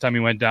while, and last time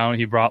he went down,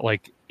 he brought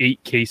like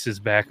 8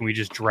 cases back, and we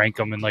just drank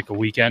them in like a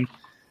weekend.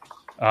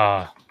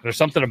 There's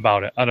something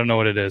about it. I don't know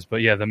what it is,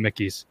 but yeah, the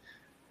Mickey's.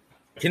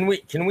 Can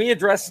we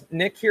address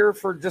Nick here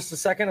for just a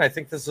second? I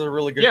think this is a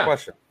really good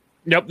question.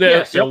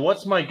 Yep. So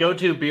what's my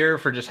go-to beer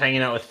for just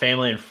hanging out with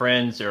family and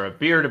friends, or a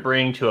beer to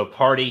bring to a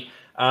party?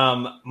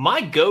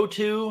 My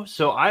go-to,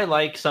 so I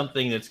like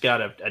something that's got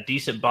a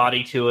decent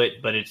body to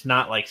it, but it's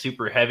not like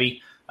super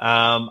heavy.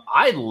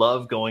 I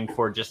love going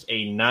for just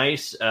a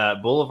nice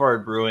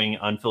Boulevard Brewing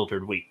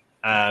unfiltered wheat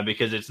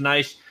because it's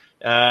nice,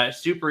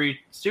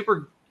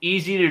 super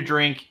easy to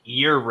drink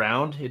year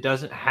round. It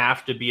doesn't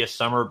have to be a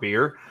summer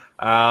beer.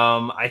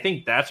 I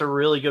think that's a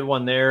really good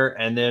one there.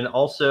 And then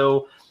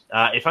also,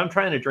 if I'm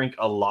trying to drink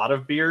a lot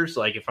of beers,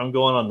 like if I'm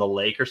going on the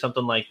lake or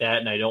something like that,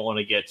 and I don't want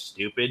to get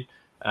stupid,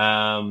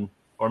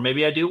 or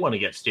maybe I do want to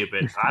get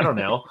stupid, I don't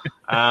know.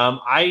 I'm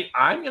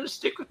going to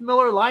stick with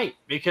Miller Lite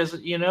because,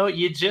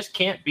 you just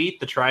can't beat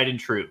the tried and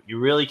true. You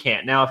really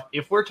can't. Now,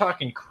 if we're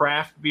talking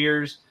craft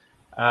beers,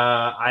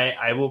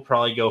 I will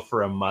probably go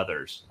for a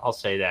Mother's. I'll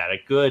say that. A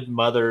good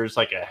Mother's,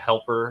 like a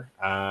Helper,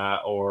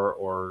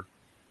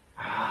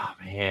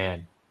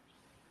 man.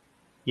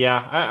 Yeah,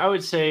 I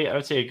would say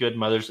a good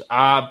Mother's.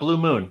 Blue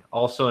Moon,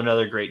 also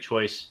another great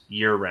choice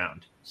year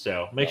round.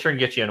 So make sure and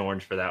get you an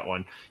orange for that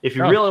one. If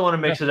you really want to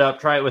mix it up,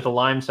 try it with a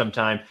lime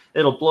sometime.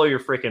 It'll blow your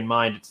freaking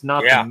mind. It's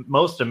not the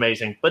most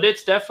amazing, but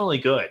it's definitely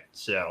good.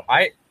 So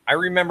I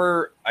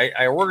remember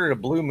I ordered a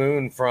Blue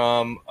Moon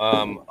from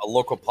a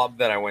local pub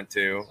that I went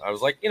to. I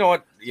was like, you know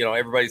what?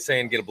 Everybody's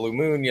saying get a Blue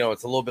Moon.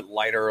 It's a little bit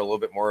lighter, a little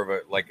bit more of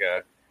a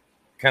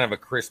kind of a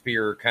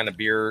crispier kind of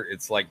beer.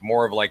 It's like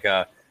more of like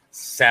a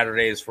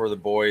Saturdays for the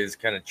boys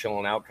kind of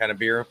chilling out kind of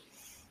beer.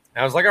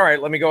 And I was like, all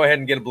right, let me go ahead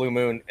and get a Blue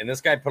Moon. And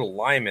this guy put a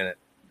lime in it.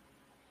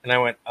 And I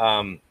went,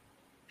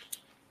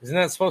 isn't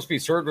that supposed to be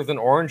served with an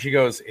orange? He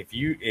goes, if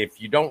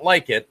you don't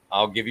like it,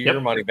 I'll give you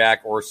your money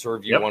back or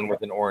serve you one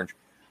with an orange.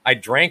 I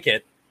drank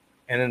it,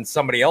 and then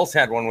somebody else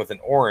had one with an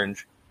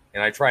orange,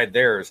 and I tried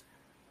theirs.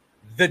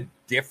 The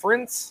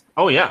difference?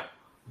 Oh yeah.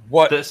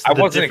 I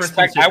wasn't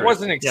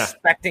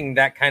expecting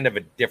that kind of a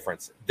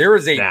difference. There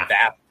is a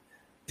vast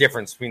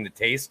difference between the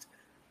taste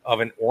of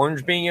an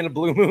orange being in a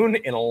Blue Moon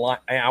and a lime.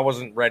 I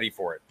wasn't ready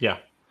for it. Yeah.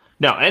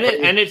 No,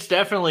 and it's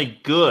definitely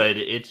good.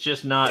 It's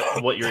just not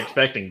what you're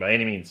expecting by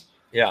any means.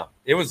 Yeah,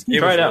 it was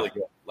really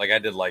good. Like I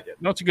did like it.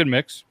 No, it's a good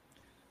mix.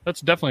 That's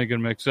definitely a good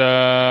mix.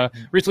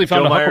 Recently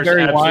found a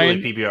Huckleberry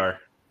wine. PBR.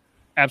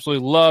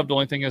 Absolutely loved. The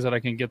only thing is that I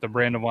can get the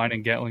brand of wine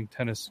in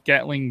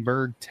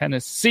Gatlinburg,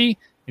 Tennessee,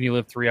 and you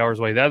live 3 hours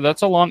away.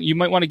 That's a long. You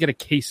might want to get a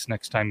case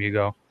next time you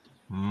go.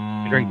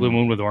 You drink Blue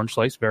Moon with orange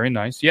slice, very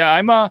nice.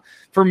 Yeah,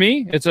 for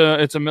me, it's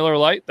a Miller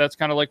Lite. That's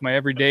kind of like my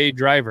everyday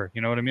driver.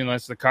 You know what I mean?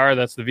 That's the car,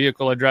 that's the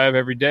vehicle I drive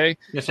every day.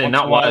 Yes, and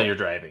not while you're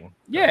driving.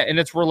 Yeah, and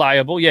it's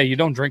reliable. Yeah, you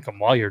don't drink them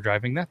while you're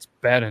driving. That's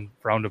bad and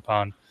frowned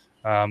upon.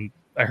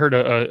 I heard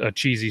a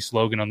cheesy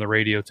slogan on the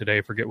radio today.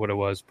 I forget what it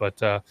was, but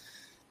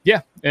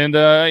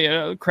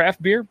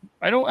craft beer.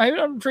 I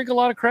don't drink a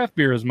lot of craft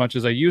beer as much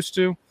as I used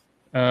to.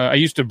 I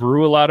used to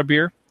brew a lot of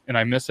beer, and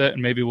I miss it.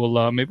 And maybe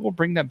we'll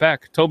bring that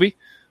back. Toby,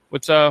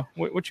 what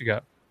you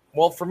got?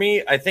 Well, for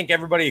me, I think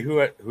everybody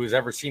who's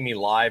ever seen me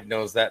live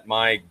knows that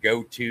my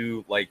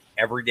go-to like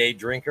everyday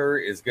drinker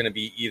is going to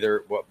be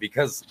either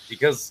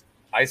because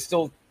I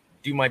still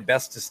do my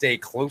best to stay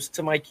close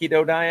to my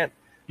keto diet.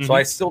 Mm-hmm. So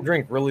I still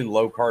drink really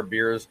low carb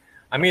beers.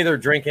 I'm either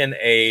drinking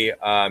a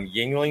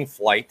Yuengling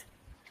Flight,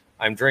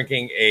 I'm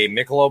drinking a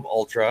Michelob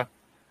Ultra,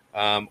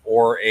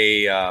 or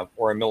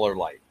a Miller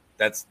Lite.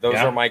 Those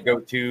are my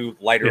go-to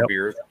lighter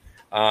beers.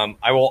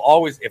 I will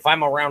always, if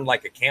I'm around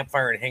like a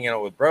campfire and hanging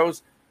out with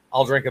bros,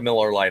 I'll drink a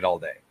Miller Lite all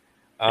day.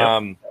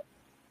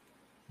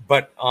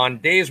 But on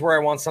days where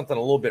I want something a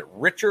little bit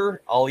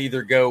richer, I'll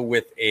either go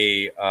with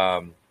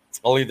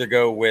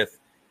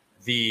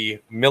the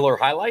Miller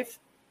High Life.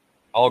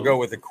 I'll go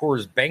with the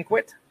Coors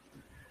Banquet.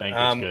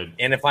 Banquet's good.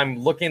 And if I'm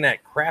looking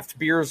at craft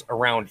beers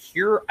around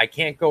here, I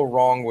can't go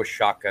wrong with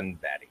Shotgun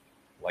Betty.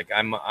 Like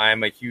I'm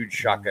a huge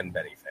Shotgun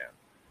Betty fan.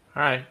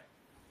 All right.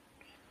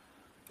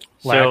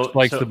 Lax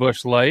likes the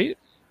Busch Light.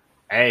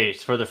 Hey,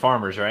 it's for the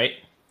farmers, right?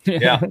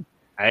 Yeah.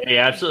 Hey,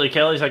 absolutely.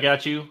 Kelly's, I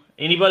got you.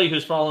 Anybody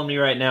who's following me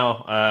right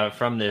now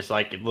from this,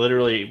 like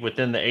literally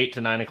within the 8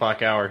 to 9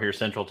 o'clock hour here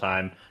Central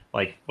Time,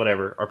 like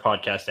whatever, our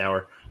podcast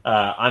hour,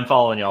 I'm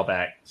following y'all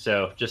back.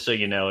 So just so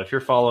you know, if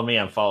you're following me,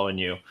 I'm following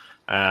you.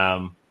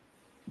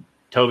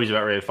 Toby's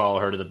about ready to follow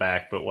her to the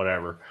back, but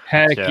whatever.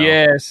 Heck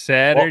yeah,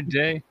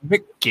 Saturday.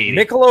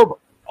 Michelob,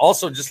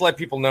 also just let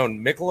people know,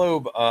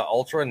 Michelob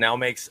Ultra now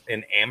makes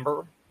an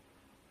amber.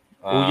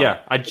 Oh yeah,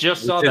 I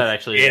just saw that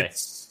actually today.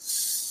 It's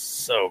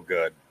so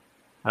good.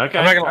 Okay,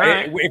 I'm not gonna lie.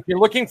 right. If you're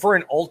looking for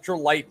an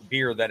ultralight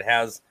beer that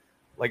has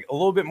like a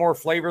little bit more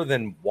flavor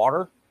than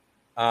water,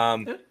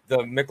 the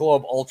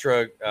Michelob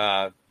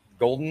Ultra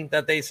Golden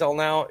that they sell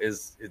now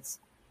it's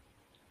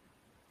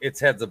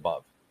heads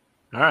above.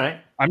 All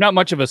right. I'm not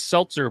much of a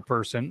seltzer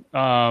person,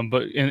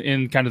 but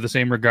in kind of the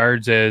same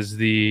regards as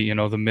the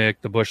the Mick,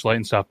 the Busch Light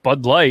and stuff.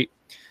 Bud Light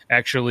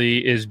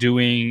actually is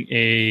doing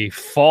a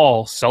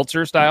fall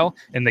seltzer style,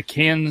 and the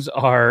cans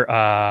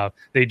are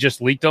they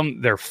just leaked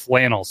them. They're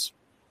flannels.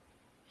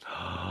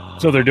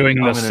 So they're doing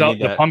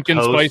the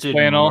pumpkin spice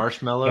flannel,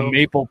 marshmallow, the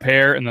maple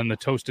pear, and then the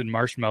toasted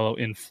marshmallow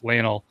in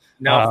flannel.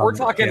 Now,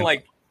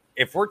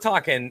 if we're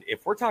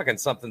talking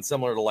something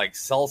similar to like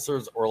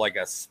seltzers or like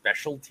a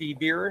specialty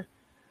beer,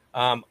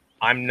 I'm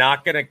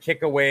not going to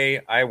kick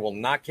away. I will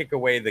not kick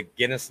away the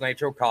Guinness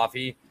Nitro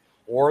Coffee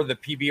or the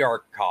PBR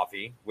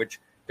coffee, which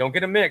don't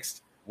get them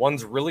mixed.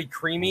 One's really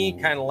creamy,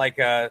 kind of like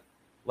a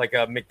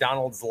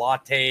McDonald's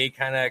latte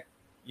kind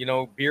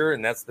of beer,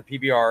 and that's the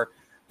PBR.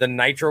 The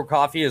Nitro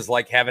Coffee is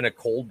like having a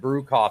cold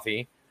brew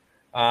coffee.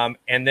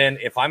 And then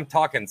if I'm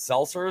talking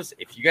seltzers,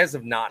 if you guys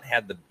have not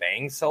had the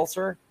Bang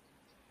seltzer,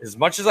 as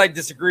much as I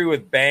disagree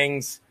with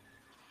Bang's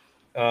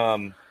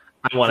I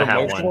want to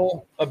have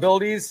one.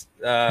 abilities,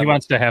 he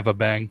wants to have a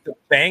Bang. The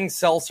Bang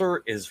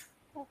seltzer is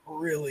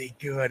really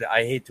good.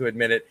 I hate to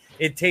admit it.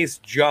 It tastes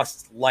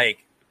just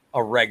like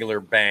a regular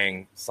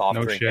Bang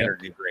soft drink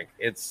energy drink.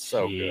 It's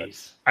so good.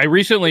 I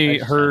recently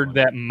heard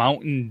that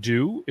Mountain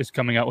Dew is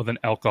coming out with an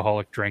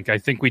alcoholic drink. I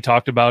think we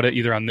talked about it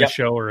either on this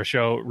show or a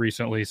show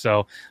recently.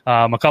 So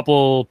a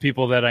couple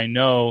people that I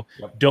know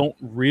don't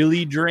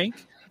really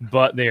drink,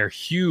 but they are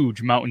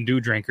huge Mountain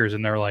Dew drinkers,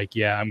 and they're like,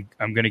 "Yeah,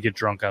 I'm going to get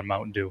drunk on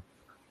Mountain Dew."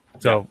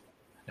 So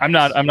I'm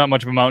not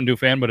much of a Mountain Dew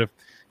fan, but if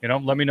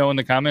let me know in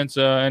the comments,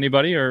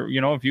 anybody, or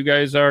if you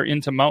guys are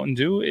into Mountain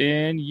Dew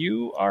and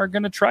you are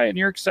going to try it and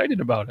you're excited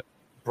about it.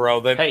 Bro,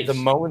 the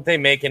moment they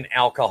make an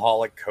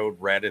alcoholic Code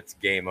Red, it's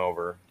game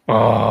over.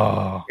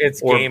 Oh,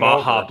 it's or game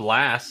Baja over.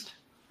 Blast.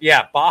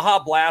 Yeah,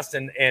 Baja Blast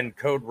and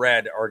Code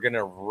Red are going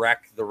to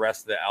wreck the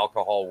rest of the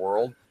alcohol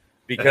world,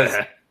 because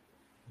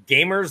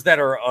gamers that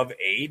are of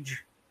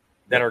age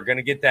that are going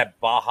to get that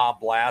Baja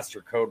Blast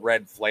or Code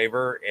Red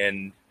flavor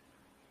and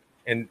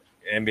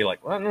be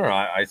like, well, no,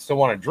 I still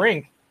want to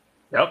drink.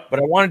 Yep. But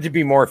I wanted to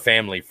be more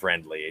family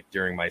friendly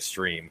during my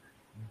stream.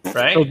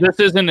 Right. So this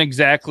isn't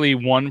exactly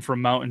one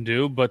from Mountain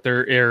Dew, but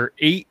there are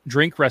 8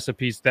 drink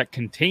recipes that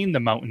contain the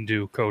Mountain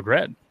Dew Code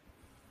Red.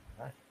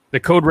 The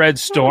Code Red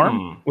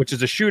Storm, which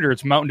is a shooter.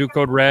 It's Mountain Dew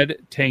Code Red,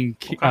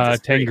 Tanqueray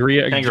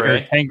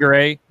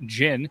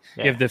Gin.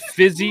 Yeah. You have the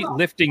Fizzy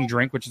Lifting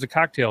Drink, which is a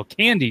cocktail.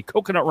 Candy,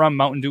 Coconut Rum,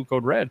 Mountain Dew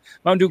Code Red.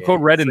 Mountain Dew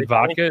Code Red and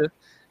vodka.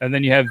 And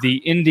then you have the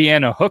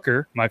Indiana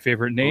Hooker, my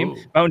favorite name.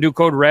 Ooh. Mountain Dew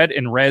Code Red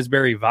and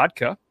Raspberry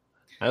Vodka.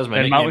 That was my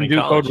and Mountain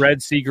Dew Code Red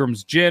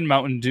Seagram's Gin,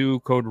 Mountain Dew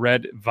Code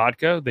Red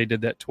Vodka. They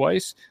did that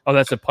twice. Oh,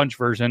 that's a punch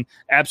version.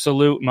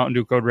 Absolute, Mountain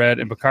Dew Code Red,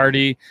 and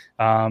Bacardi,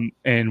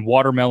 and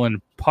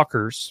Watermelon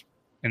Puckers.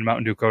 And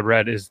Mountain Dew Code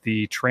Red is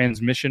the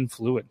transmission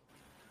fluid.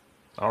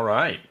 All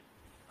right.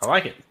 I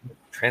like it.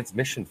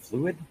 Transmission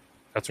fluid?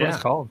 That's what it's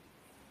called.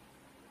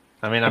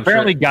 I mean,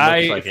 apparently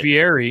Guy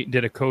Fieri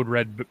did a Code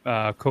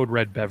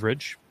Red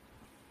beverage.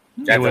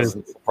 That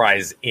doesn't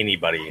surprise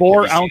anybody.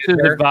 4 ounces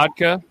of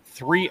vodka,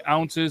 3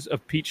 ounces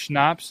of peach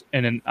schnapps,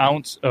 and an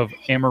ounce of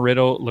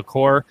amaretto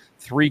liqueur,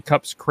 3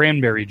 cups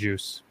cranberry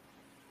juice.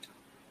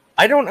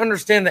 I don't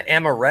understand the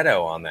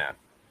amaretto on that.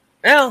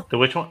 Well, the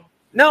which one?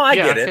 No, I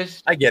get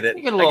it. I get it.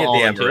 You get a little the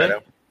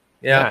amaretto.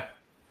 Yeah,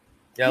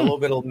 a little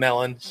bit of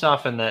melon.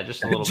 Soften that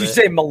just a little bit. Did you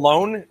say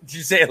Malone? Did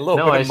you say a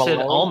little bit of Malone?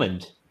 No, I said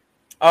almond.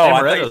 Oh,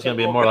 amaretto is going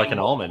to be more like an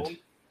almond.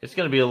 It's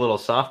going to be a little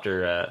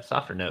softer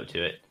note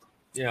to it.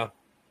 Yeah.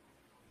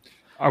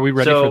 Are we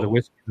ready for the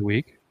whiskey of the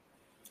week?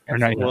 Or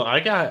not? Well, I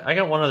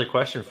got one other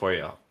question for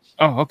you.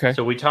 Oh, okay.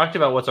 So we talked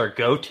about what's our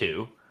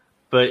go-to,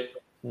 but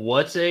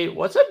what's a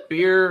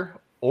beer,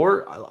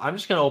 or I'm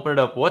just going to open it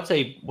up. What's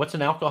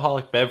an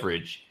alcoholic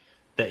beverage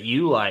that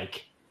you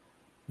like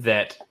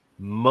that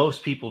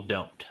most people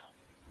don't?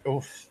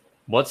 Oof.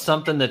 What's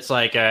something that's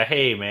like,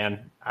 hey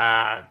man,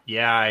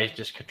 I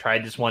just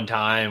tried this one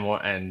time,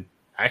 and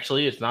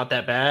actually it's not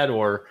that bad,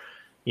 or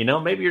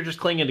maybe you're just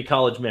clinging to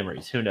college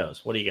memories. Who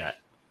knows? What do you got?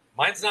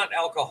 Mine's not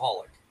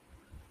alcoholic.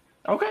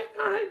 Okay,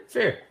 all right,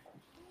 fair.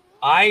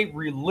 I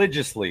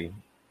religiously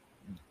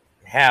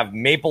have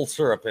maple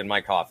syrup in my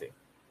coffee.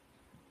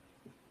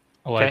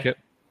 I like it.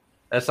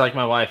 That's like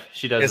my wife.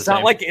 She does. It's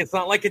not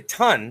like a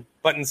ton,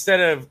 but instead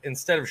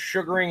of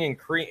sugaring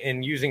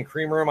and using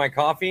creamer in my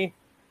coffee,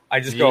 I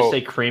just Did you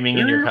say creaming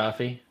in your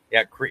coffee?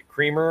 Yeah,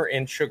 creamer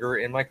and sugar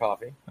in my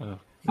coffee. Oh.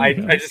 I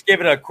just give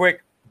it a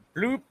quick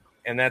bloop,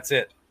 and that's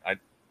it.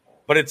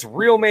 But it's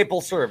real maple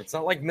syrup. It's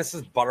not like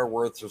Mrs.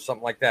 Butterworth's or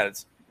something like that.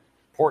 It's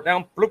pour it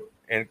down, bloop,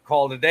 and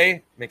call it a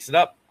day. Mix it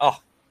up. Oh,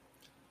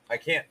 I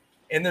can't.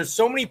 And there's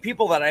so many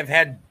people that I've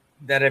had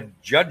that have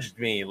judged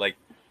me, like,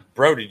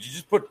 bro, did you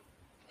just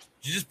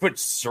put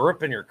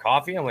syrup in your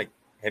coffee? I'm like,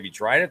 have you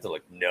tried it? They're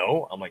like,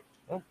 no. I'm like,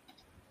 oh,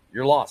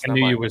 Your loss. I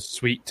knew you was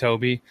sweet,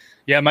 Toby.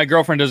 Yeah, my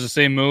girlfriend does the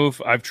same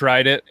move. I've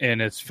tried it,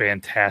 and it's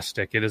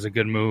fantastic. It is a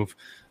good move.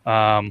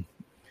 If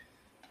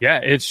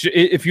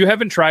you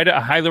haven't tried it, I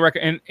highly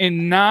recommend.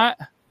 And not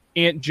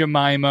Aunt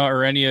Jemima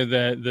or any of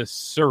the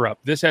syrup.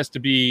 This has to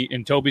be,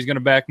 and Toby's going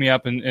to back me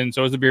up, and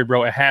so is the Beard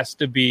Bro. It has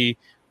to be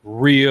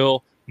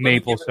real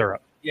maple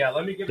syrup.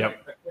 Let me give it a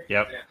quick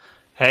example.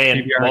 Hey,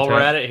 and while we're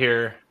at it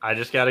here, I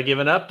just got to give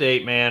an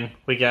update, man.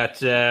 We got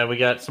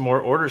some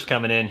more orders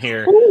coming in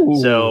here. Ooh.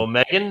 So,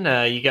 Megan,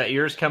 you got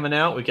yours coming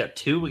out. We got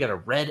 2. We got a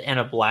red and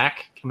a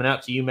black coming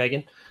out to you,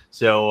 Megan.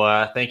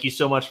 So, thank you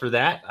so much for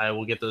that. I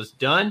will get those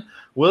done.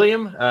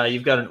 William,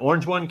 you've got an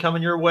orange one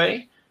coming your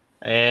way.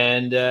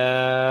 And,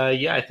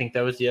 I think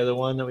that was the other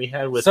one that we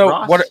had with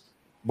Ross.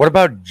 What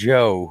about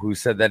Joe, who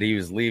said that he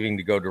was leaving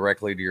to go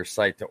directly to your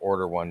site to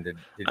order one? Did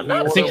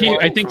I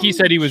think he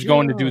said he was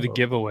going to do the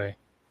giveaway.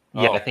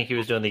 Yeah, I think he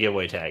was doing the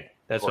giveaway tag.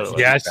 That's what it was.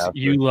 Yes,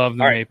 you love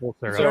the maple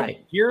syrup. So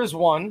here's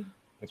one.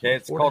 Okay,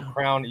 it's called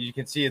Crown. You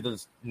can see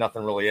there's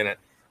nothing really in it.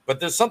 But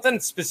there's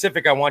something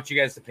specific I want you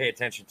guys to pay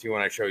attention to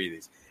when I show you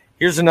these.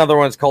 Here's another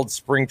one. It's called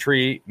Spring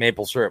Tree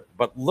Maple Syrup.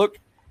 But look,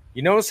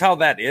 you notice how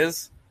that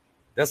is?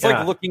 That's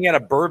like looking at a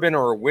bourbon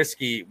or a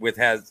whiskey with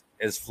as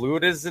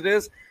fluid as it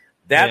is.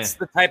 That's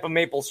the type of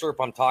maple syrup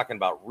I'm talking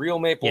about. Real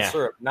maple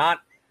syrup,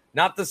 not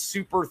the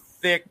super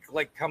thick,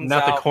 comes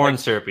out. Not the corn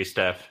syrupy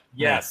stuff.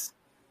 Yes.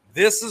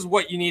 This is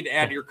what you need to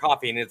add to your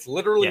coffee, and it's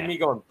literally me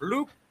going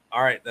bloop.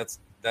 All right, that's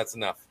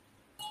enough.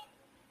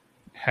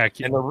 Heck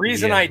yeah. And the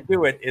reason I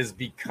do it is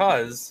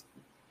because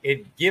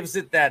it gives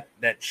it that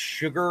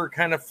sugar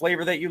kind of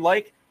flavor that you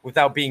like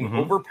without being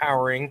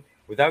overpowering,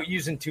 without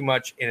using too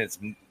much, and it's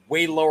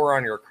way lower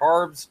on your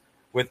carbs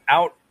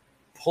without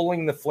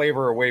pulling the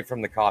flavor away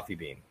from the coffee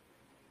bean.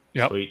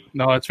 Yep. Sweet.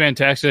 No, it's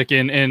fantastic.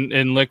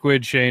 And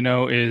Liquid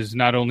Shano is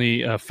not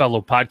only a fellow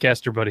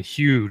podcaster, but a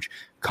huge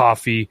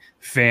coffee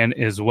fan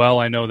as well.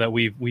 I know that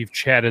we've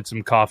chatted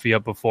some coffee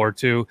up before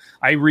too.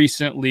 I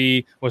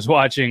recently was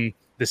watching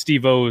the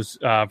Steve O's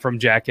from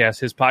Jackass,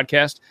 his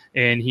podcast,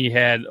 and he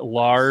had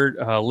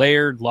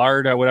Laird,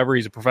 whatever.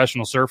 He's a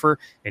professional surfer,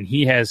 and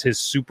he has his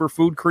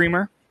superfood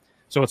creamer.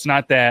 So it's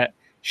not that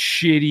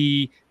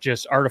shitty,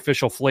 just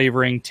artificial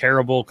flavoring,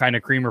 terrible kind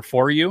of creamer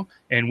for you.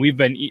 And we've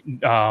been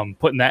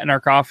putting that in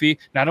our coffee.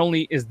 Not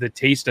only is the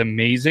taste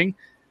amazing,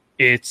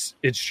 it's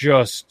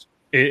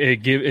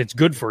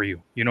good for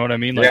you. You know what I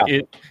mean?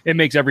 It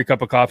makes every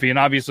cup of coffee. And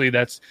obviously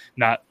that's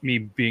not me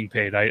being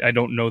paid. I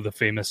don't know the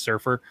famous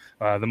surfer,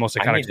 the most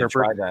iconic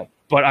surfer.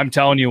 But I'm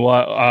telling you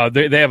what,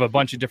 they have a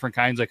bunch of different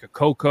kinds, like a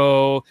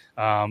cocoa,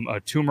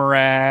 a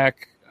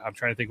turmeric. I'm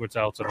trying to think what's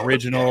else, an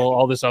original,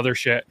 all this other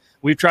shit.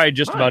 We've tried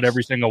just about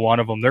every single one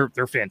of them. They're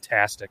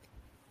fantastic.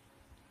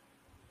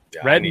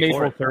 Yeah, red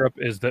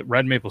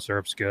maple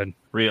syrup's good.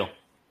 Real.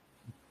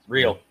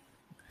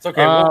 It's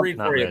okay. We'll read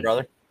for you,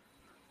 brother.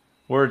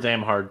 We're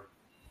damn hard.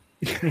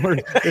 It's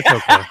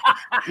okay.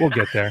 We'll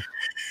get there.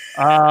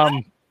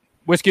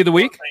 Whiskey of the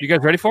week. You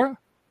guys ready for it?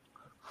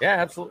 Yeah,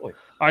 absolutely.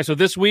 All right. So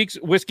this week's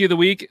Whiskey of the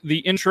week, the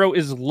intro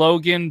is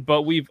Logan,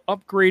 but we've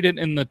upgraded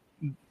in the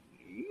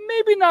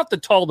maybe not the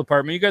tall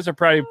department. You guys are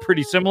probably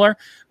pretty similar,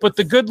 but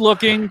the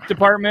good-looking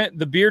department,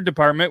 the beard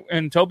department,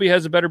 and Toby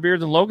has a better beard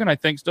than Logan, I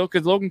think, still,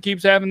 because Logan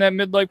keeps having that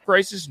midlife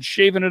crisis and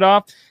shaving it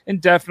off, and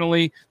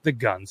definitely the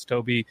guns.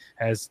 Toby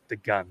has the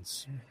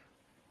guns.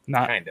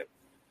 Not kind of.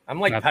 I'm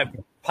like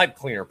pipe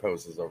cleaner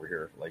poses over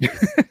here. Like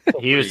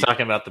he was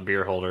talking about the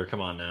beer holder. Come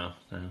on now.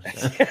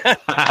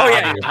 Oh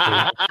yeah,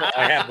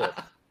 I have this.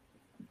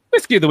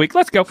 Whiskey of the week.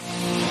 Let's go.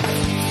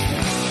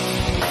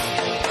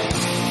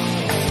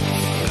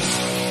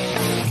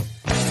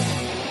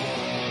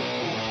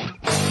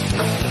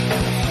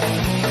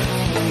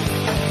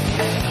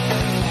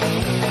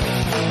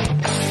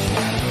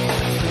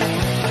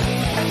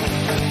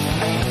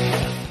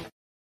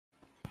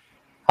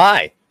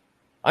 Hi,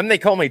 They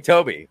Call Me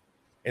Toby,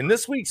 and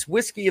this week's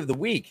Whiskey of the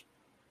Week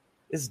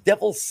is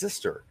Devil's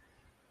Sister.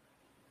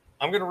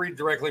 I'm going to read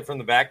directly from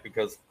the back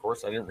because, of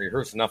course, I didn't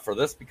rehearse enough for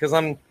this because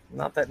I'm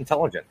not that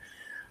intelligent.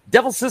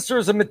 Devil's Sister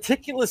is a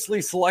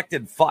meticulously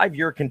selected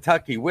 5-year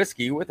Kentucky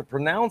whiskey with a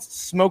pronounced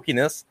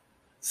smokiness,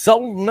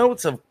 subtle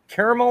notes of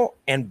caramel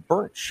and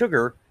burnt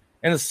sugar,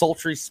 and a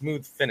sultry,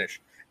 smooth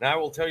finish. Now, I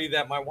will tell you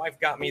that my wife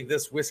got me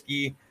this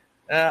whiskey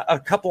a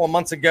couple of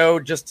months ago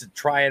just to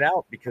try it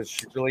out because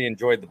she really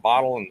enjoyed the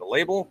bottle and the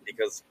label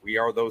because we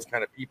are those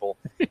kind of people.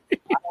 I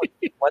was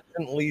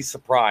pleasantly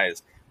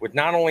surprised with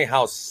not only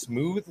how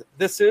smooth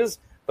this is,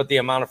 but the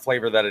amount of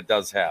flavor that it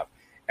does have.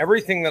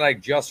 Everything that I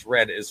just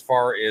read as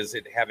far as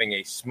it having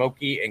a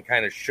smoky and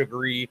kind of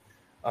sugary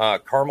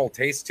caramel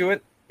taste to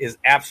it is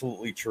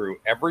absolutely true.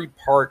 Every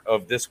part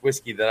of this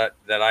whiskey that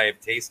I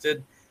have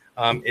tasted,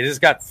 it has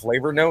got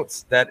flavor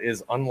notes that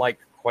is unlike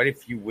quite a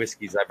few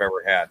whiskeys I've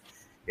ever had.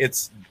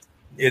 It's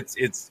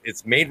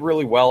made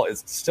really well.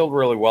 It's distilled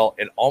really well.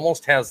 It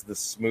almost has the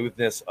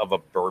smoothness of a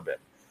bourbon.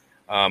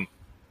 I'm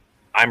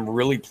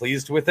really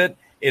pleased with it.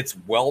 It's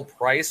well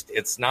priced.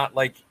 It's not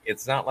like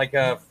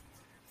a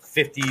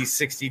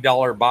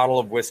 $50-$60 bottle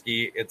of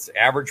whiskey. It's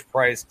average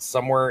priced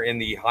somewhere in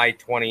the high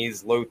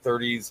 20s, low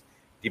 30s,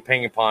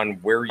 depending upon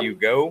where you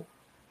go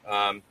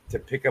to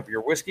pick up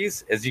your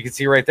whiskeys. As you can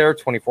see right there,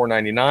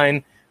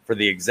 $24.99 for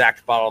the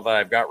exact bottle that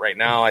I've got right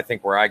now. I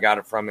think where I got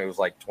it from, it was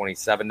like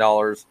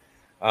 $27.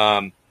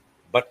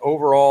 But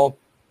overall,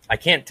 I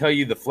can't tell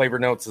you the flavor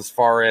notes as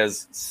far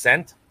as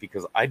scent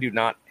because I do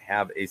not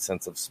have a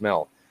sense of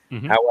smell.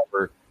 Mm-hmm.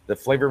 However, the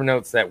flavor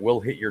notes that will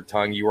hit your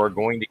tongue, you are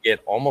going to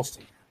get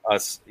almost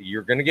it's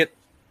going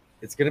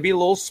to be a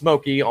little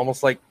smoky,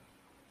 almost like,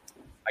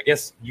 I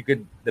guess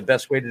the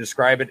best way to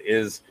describe it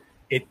is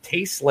it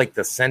tastes like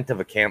the scent of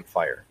a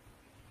campfire.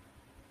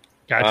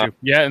 Got you.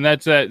 Yeah. And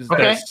that's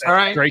okay. All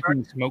right.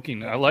 Striking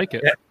smoking. I like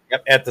it.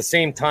 At the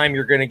same time,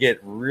 you're going to get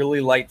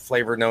really light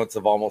flavor notes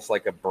of almost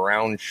like a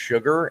brown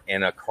sugar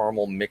and a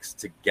caramel mixed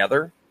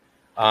together.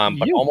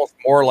 But almost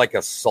more like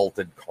a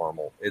salted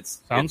caramel.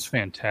 Sounds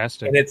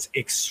fantastic. And it's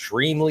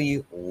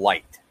extremely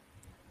light.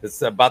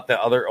 It's about the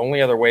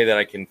only other way that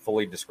I can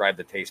fully describe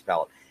the taste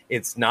palette.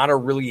 It's not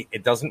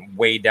it doesn't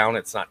weigh down.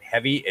 It's not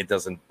heavy. It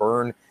doesn't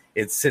burn.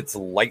 It sits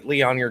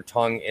lightly on your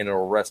tongue and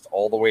it'll rest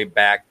all the way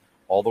back,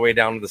 all the way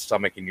down to the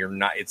stomach.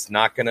 And it's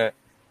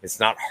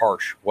not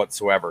harsh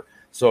whatsoever.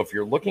 So if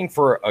you're looking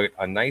for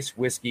a nice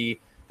whiskey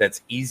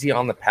that's easy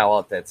on the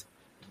palate,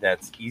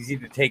 that's easy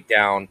to take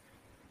down,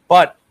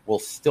 but will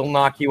still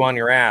knock you on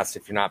your ass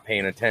if you're not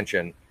paying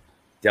attention,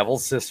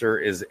 Devil's Sister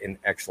is an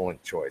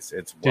excellent choice.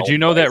 Did you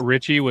know that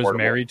Richie was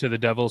married to the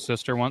Devil's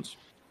Sister once?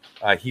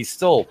 He's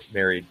still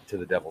married to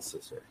the Devil's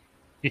Sister.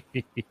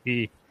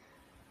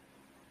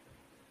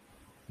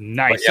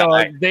 Nice. Yeah,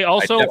 so they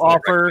also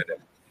offer,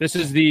 this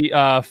is the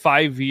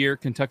 5-year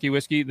Kentucky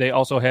whiskey. They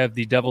also have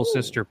the Devil's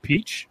Sister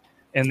Peach.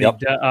 And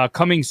the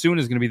coming soon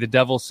is going to be the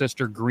Devil's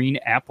Sister Green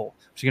Apple,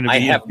 which is going to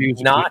be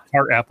infused with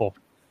tart apple.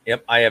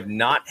 Yep, I have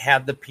not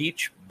had the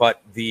peach,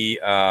 but the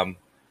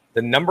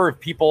number of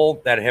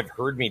people that have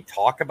heard me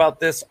talk about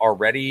this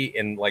already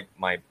in like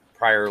my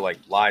prior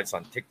lives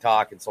on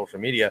TikTok and social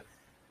media,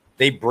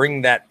 they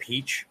bring that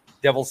peach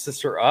Devil's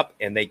Sister up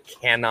and they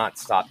cannot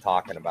stop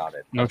talking about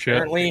it. No shit.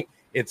 Apparently,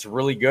 it's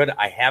really good.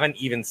 I haven't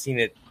even seen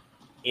it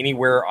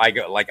anywhere I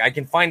go. Like I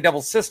can find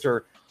Devil's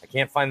Sister, I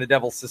can't find the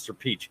Devil's Sister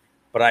Peach.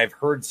 But I've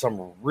heard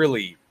some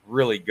really,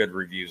 really good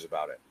reviews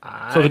about it.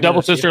 So the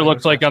Devil's Sister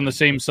looks like on the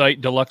same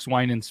site, Deluxe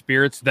Wine and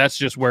Spirits. That's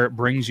just where it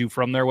brings you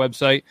from their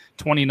website,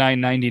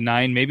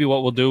 $29.99. Maybe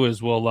what we'll do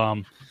is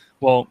we'll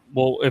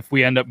if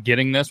we end up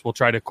getting this, we'll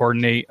try to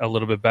coordinate a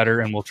little bit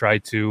better, and we'll try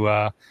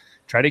to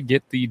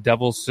get the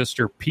Devil's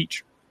Sister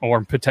Peach,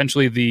 or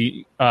potentially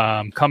the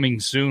coming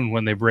soon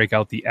when they break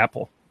out the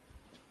apple.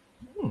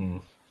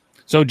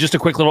 So just a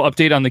quick little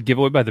update on the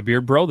giveaway by the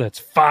Beard Bro. That's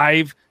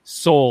 5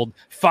 sold,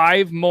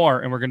 5 more,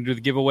 and we're going to do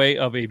the giveaway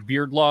of a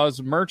Beard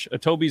Laws merch, a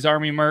Toby's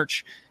Army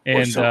merch, and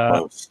we're so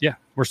close. Yeah,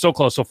 we're so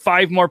close. So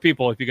 5 more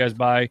people if you guys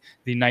buy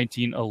the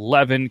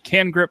 1911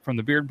 can grip from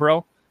the Beard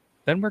Bro,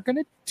 then we're going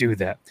to do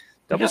that.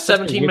 We got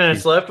 17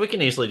 minutes left. We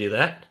can easily do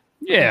that.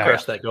 Yeah,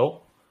 crush that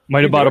goal.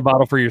 Might have bought a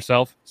bottle for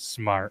yourself.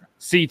 Smart.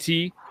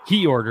 CT,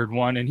 he ordered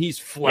one, and he's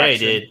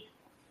flexing. Yeah, he did.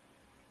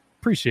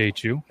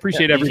 Appreciate you.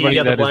 Appreciate everybody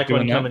that is doing that. You got the black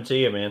one coming to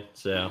you, man.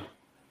 So.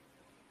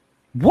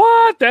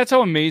 What? That's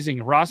how amazing.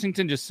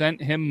 Rossington just sent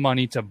him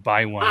money to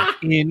buy one.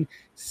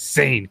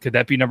 Insane. Could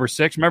that be number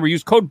 6? Remember,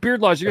 use code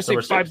BeardLaws. You're going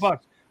to save $5.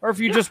 Or if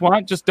you just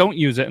want, just don't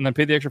use it and then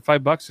pay the extra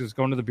 $5. It's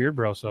going to the Beard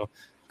Bro. So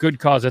good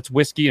cause. That's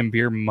whiskey and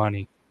beer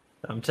money.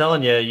 I'm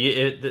telling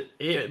you,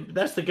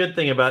 that's the good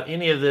thing about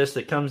any of this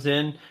that comes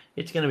in.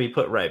 It's going to be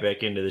put right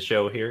back into the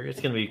show here.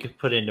 It's going to be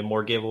put into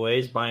more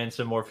giveaways, buying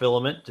some more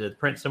filament to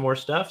print some more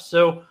stuff.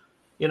 So,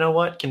 you know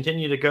what?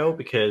 Continue to go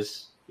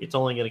because it's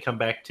only going to come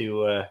back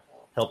to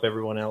help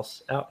everyone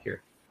else out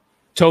here.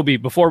 Toby,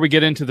 before we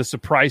get into the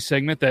surprise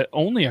segment that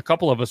only a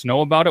couple of us know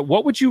about it,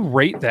 what would you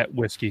rate that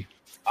whiskey?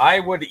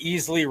 I would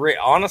easily rate,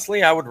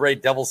 honestly, I would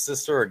rate Devil's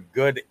Sister a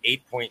good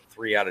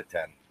 8.3 out of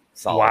 10.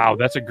 Solid. Wow,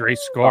 that's a great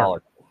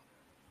score.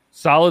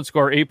 Solid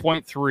score,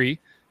 8.3.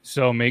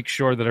 So make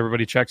sure that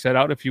everybody checks that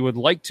out if you would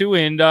like to.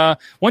 And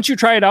once you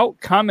try it out,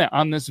 comment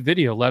on this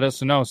video. Let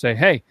us know. Say,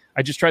 hey,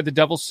 I just tried the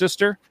Devil's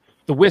Sister,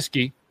 the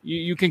whiskey.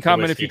 You can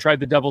comment if you tried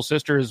the Devil's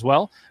Sister as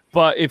well.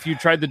 But if you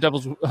tried the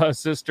Devil's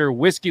Sister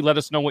whiskey, let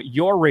us know what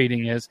your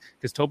rating is,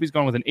 because Toby's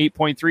going with an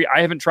 8.3.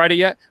 I haven't tried it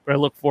yet, but I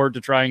look forward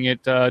to trying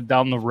it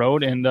down the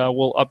road, and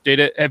we'll update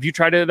it. Have you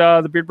tried it,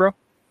 the Beard Bro?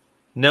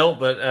 No,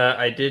 but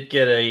I did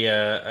get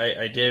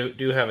I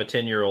do have a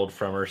 10-year-old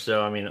from her,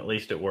 so I mean, at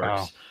least it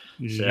works.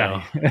 Oh, so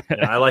nice.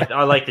 I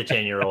like the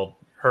 10-year-old.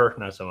 Her,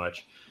 not so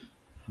much.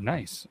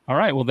 Nice. All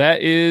right. Well,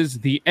 that is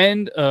the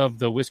end of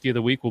the Whiskey of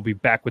the Week. We'll be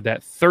back with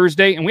that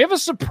Thursday, and we have a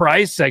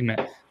surprise segment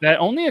that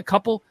only a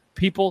couple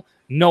people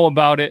know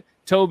about it.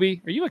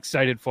 Toby, are you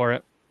excited for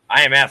it?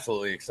 I am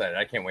absolutely excited.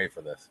 I can't wait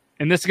for this.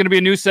 And this is going to be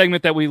a new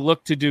segment that we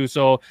look to do.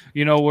 So,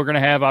 we're going to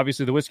have,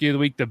 obviously, the Whiskey of the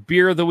Week, the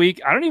Beer of the Week.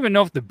 I don't even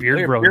know if the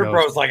Beard Bro knows.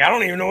 Bro's like, I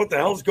don't even know what the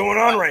hell's going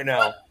on right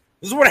now.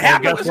 This is what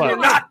happens when you're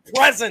not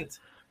present.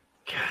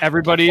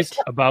 Everybody's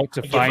about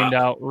to find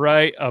out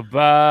right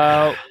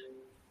about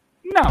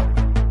now.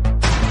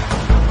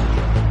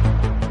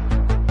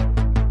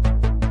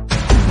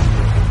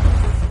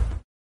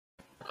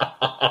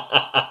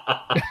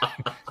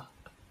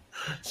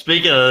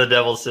 Speaking of the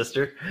devil's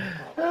sister.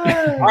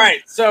 All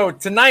right, so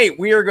tonight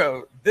we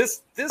are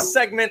this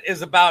segment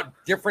is about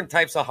different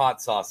types of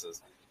hot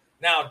sauces.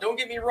 Now, don't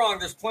get me wrong,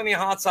 there's plenty of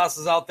hot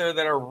sauces out there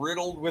that are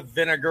riddled with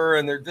vinegar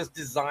and they're just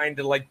designed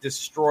to like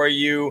destroy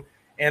you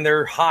and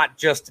they're hot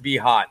just to be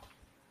hot.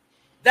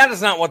 That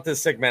is not what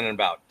this segment is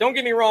about. Don't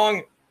get me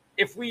wrong,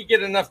 if we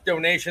get enough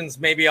donations,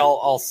 maybe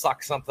I'll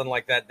suck something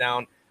like that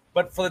down.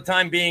 But for the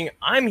time being,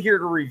 I'm here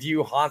to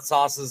review hot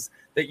sauces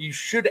that you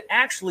should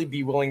actually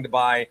be willing to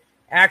buy,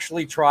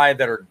 actually try,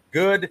 that are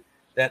good,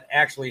 that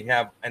actually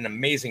have an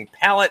amazing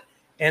palate,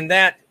 and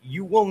that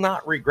you will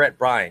not regret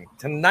buying.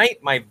 Tonight,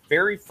 my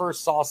very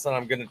first sauce that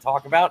I'm going to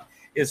talk about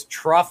is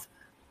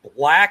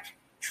Black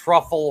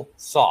Truffle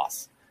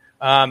Sauce.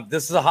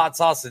 This is a hot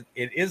sauce.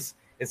 It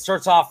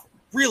starts off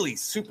really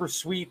super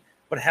sweet,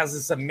 but has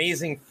this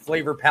amazing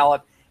flavor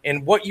palette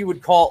and what you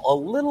would call a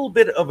little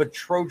bit of a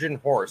Trojan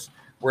horse,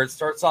 where it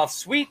starts off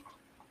sweet,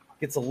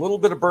 gets a little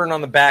bit of burn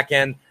on the back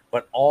end,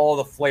 but all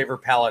the flavor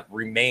palette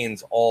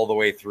remains all the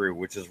way through,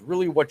 which is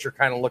really what you're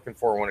kind of looking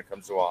for when it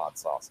comes to a hot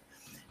sauce.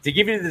 To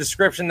give you the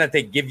description that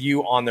they give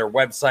you on their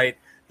website,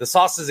 the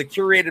sauce is a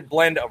curated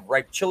blend of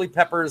ripe chili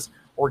peppers,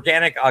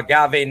 organic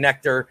agave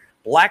nectar,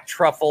 black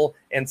truffle,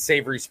 and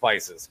savory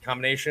spices.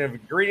 Combination of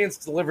ingredients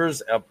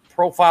delivers a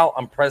profile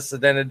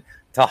unprecedented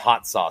to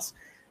hot sauce.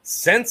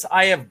 Since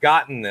I have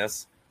gotten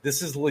this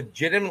is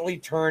legitimately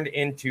turned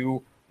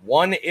into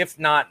one, if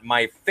not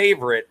my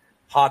favorite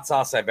hot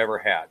sauce I've ever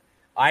had.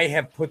 I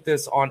have put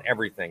this on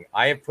everything.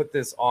 I have put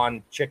this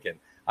on chicken.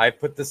 I have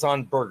put this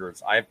on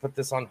burgers. I have put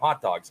this on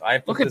hot dogs. I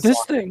have put Look at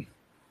this thing.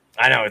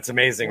 I know, it's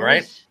amazing,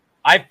 right?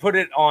 I've put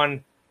it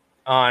on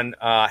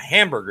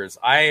hamburgers.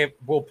 I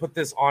will put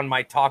this on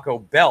my Taco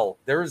Bell.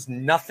 There's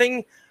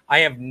nothing I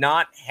have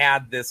not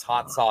had this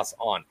hot sauce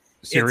on.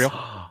 Cereal.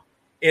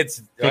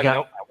 It's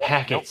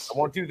packets. I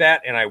won't do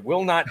that, and I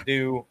will not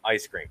do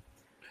ice cream.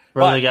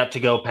 Bro, they got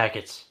to-go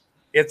packets.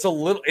 It's a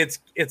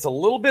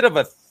little bit of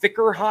a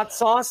thicker hot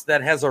sauce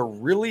that has a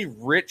really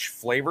rich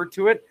flavor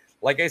to it.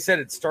 Like I said,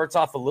 it starts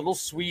off a little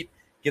sweet,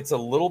 gets a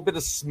little bit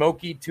of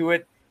smoky to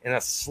it, and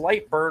a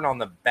slight burn on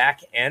the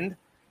back end.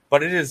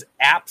 But it is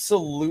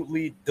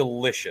absolutely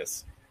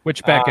delicious.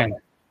 Which back end?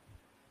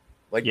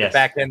 The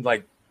back end,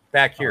 like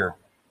back here.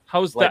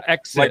 How's the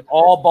exit? Like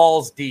all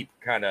balls deep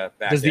kind of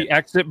back Does end. the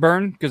exit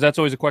burn? Because that's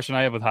always a question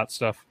I have with hot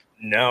stuff.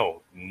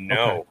 No.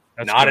 Okay.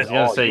 Not at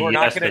all. Say You're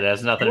yes, not it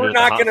has nothing to do you're with the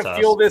not hot going to sauce.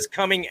 feel this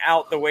coming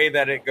out the way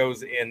that it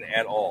goes in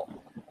at all.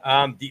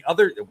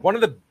 One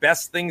of the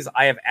best things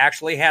I have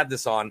actually had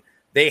this on,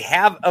 they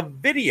have a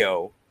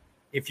video.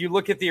 If you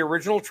look at the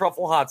original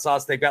truffle hot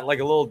sauce, they've got like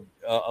a little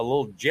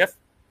GIF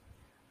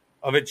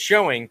of it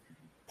showing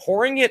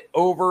pouring it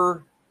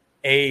over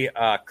a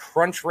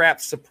Crunchwrap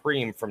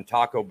Supreme from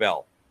Taco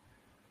Bell.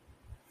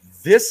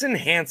 This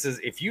enhances,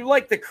 if you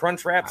like the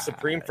Crunchwrap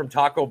Supreme from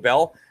Taco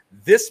Bell,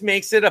 this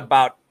makes it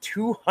about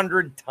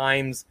 200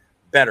 times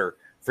better.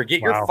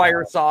 Forget your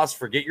fire sauce,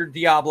 forget your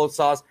Diablo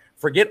sauce,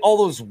 forget all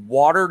those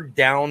watered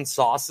down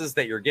sauces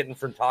that you're getting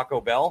from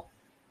Taco Bell.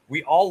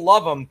 We all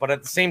love them, but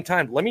at the same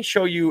time, let me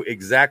show you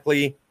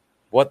exactly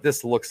what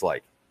this looks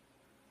like.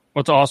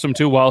 What's awesome,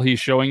 too, while he's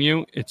showing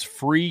you, it's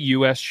free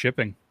U.S.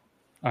 shipping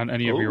on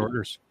any of your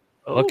orders.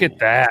 Look at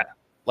that.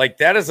 Like,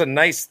 that is a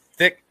nice,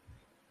 thick.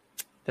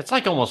 That's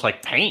like almost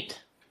like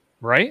paint.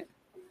 Right?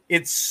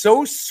 It's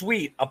so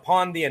sweet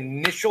upon the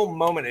initial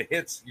moment it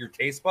hits your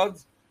taste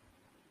buds.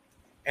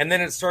 And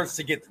then it starts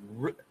to get,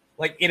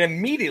 like, it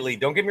immediately,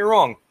 don't get me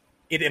wrong,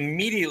 it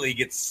immediately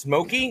gets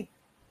smoky,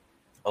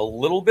 a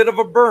little bit of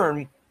a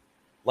burn,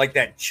 like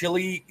that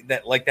chili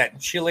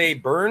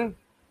burn.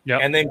 Yep.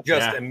 And then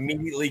just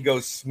immediately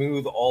goes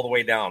smooth all the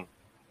way down.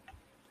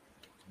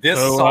 This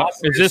So, sauce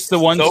is this the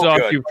one so sauce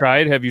good. you've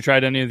tried? Have you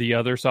tried any of the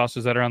other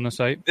sauces that are on the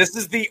site? This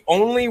is the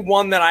only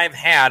one that I've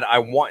had.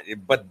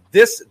 But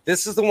this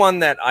is the one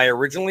that I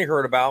originally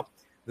heard about.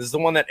 This is the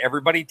one that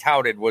everybody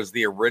touted was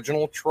the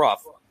original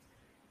truff.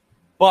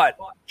 But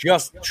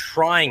just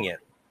trying it,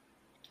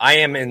 I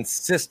am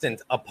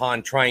insistent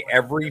upon trying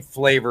every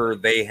flavor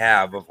they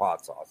have of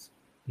hot sauce.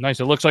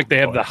 Nice. It looks like they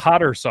have the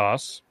hotter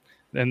sauce,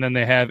 and then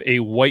they have a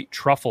white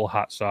truffle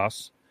hot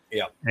sauce.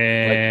 Yeah.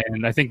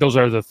 And I think those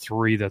are the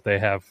three that they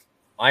have.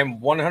 I'm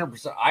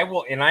 100%. I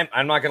will, and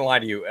I'm not going to lie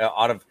to you.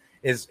 Out of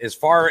as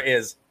far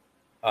as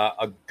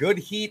a good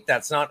heat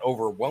that's not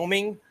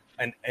overwhelming,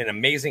 an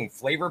amazing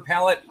flavor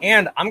palette,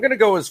 and I'm going to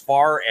go as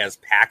far as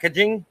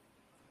packaging.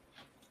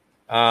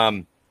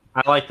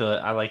 I like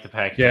the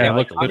packaging.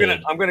 Yeah,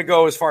 I'm gonna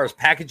go as far as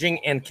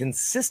packaging and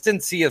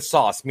consistency of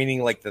sauce,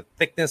 meaning like the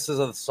thicknesses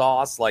of the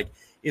sauce. Like,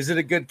 is it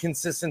a good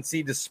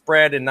consistency to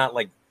spread and not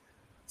like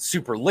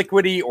super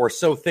liquidy or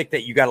so thick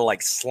that you got to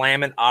like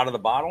slam it out of the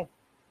bottle?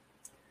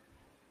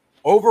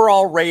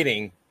 Overall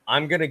rating,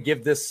 I'm gonna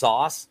give this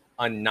sauce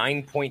a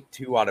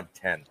 9.2 out of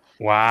 10.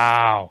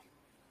 Wow.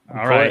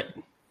 All right.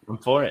 I'm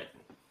for it.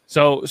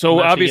 So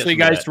obviously,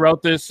 guys, that.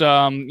 throughout this,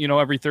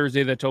 every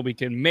Thursday that Toby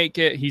can make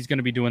it, he's going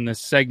to be doing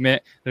this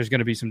segment. There's going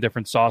to be some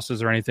different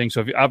sauces or anything.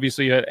 So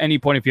obviously, at any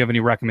point, if you have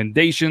any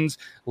recommendations,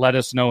 let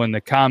us know in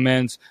the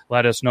comments.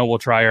 Let us know. We'll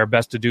try our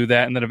best to do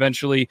that. And then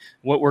eventually,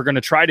 what we're going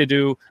to try to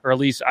do, or at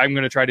least I'm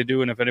going to try to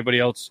do, and if anybody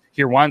else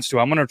here wants to,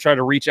 I'm going to try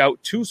to reach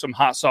out to some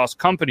hot sauce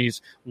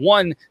companies.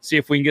 One, see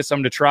if we can get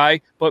some to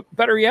try. But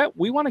better yet,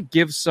 we want to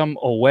give some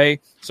away.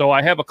 So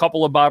I have a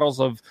couple of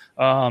bottles of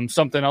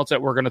something else that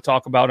we're going to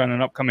talk about on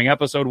an upcoming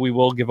episode. We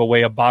will give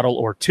away a bottle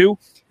or two.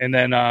 And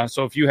then,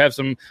 so if you have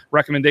some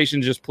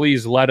recommendations, just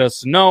please let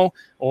us know,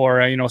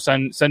 or,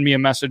 send me a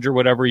message or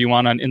whatever you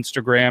want on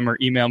Instagram, or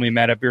email me,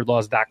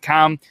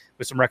 matt@beardlaws.com,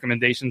 with some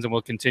recommendations, and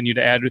we'll continue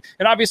to add.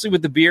 And obviously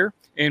with the beer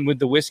and with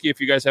the whiskey, if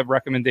you guys have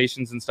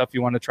recommendations and stuff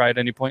you want to try at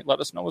any point, let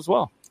us know as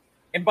well.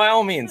 And by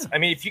all means, I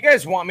mean, if you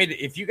guys want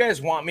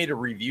me to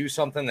review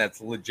something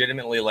that's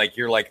legitimately like,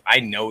 you're like,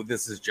 I know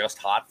this is just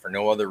hot for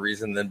no other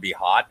reason than be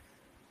hot,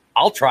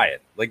 I'll try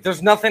it. Like,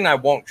 there's nothing I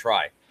won't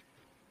try.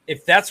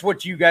 If that's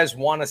what you guys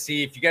want to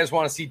see, if you guys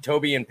want to see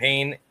Toby in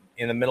pain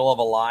in the middle of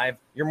a live,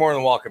 you're more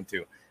than welcome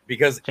to.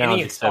 Because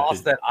any sauce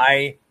that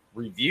I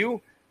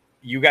review,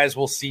 you guys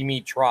will see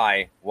me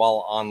try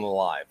while on the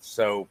live.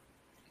 So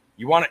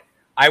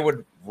I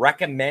would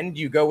recommend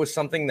you go with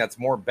something that's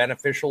more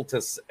beneficial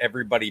to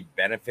everybody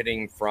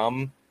benefiting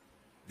from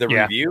the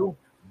review.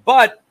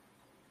 But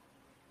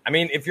I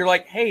mean, if you're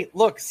like, hey,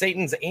 look,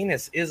 Satan's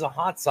anus is a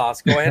hot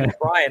sauce, go ahead and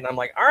try it. And I'm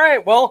like, all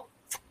right, well,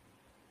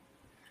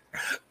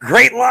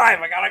 great live.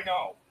 I gotta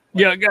go.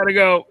 Yeah, gotta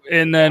go.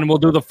 And then we'll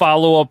do the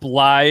follow-up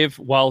live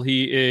while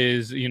he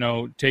is,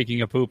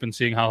 taking a poop and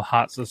seeing how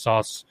hot the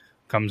sauce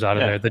comes out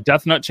of there. The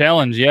Death Nut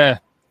Challenge,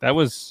 that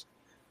was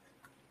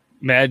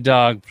Mad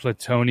Dog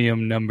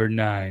Plutonium number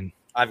 9.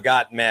 I've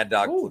got Mad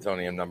Dog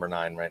Plutonium number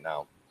 9 right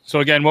now. So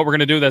again, what we're going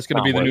to do, that's going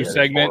to be the new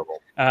segment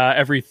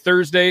every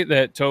Thursday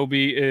that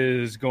Toby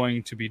is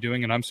going to be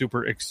doing, and I'm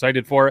super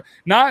excited for it.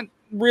 Not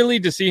really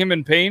to see him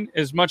in pain,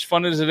 as much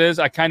fun as it is.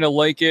 I kind of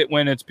like it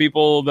when it's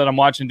people that I'm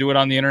watching do it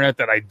on the internet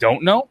that I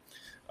don't know.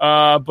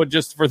 But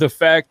just for the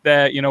fact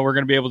that, we're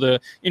going to be able to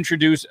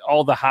introduce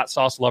all the hot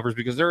sauce lovers,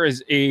 because there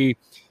is a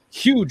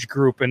huge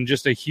group and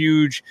just a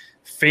huge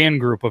fan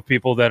group of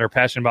people that are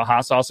passionate about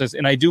hot sauces.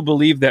 And I do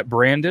believe that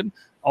Brandon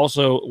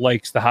also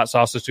likes the hot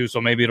sauces too. So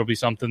maybe it'll be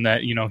something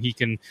that, he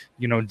can,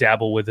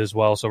 dabble with as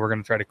well. So we're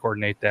going to try to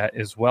coordinate that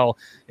as well.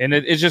 And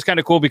it's just kind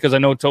of cool because I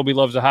know Toby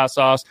loves the hot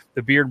sauce,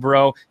 the Beard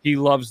Bro. He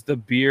loves the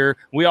beer.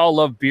 We all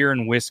love beer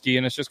and whiskey.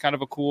 And it's just kind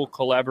of a cool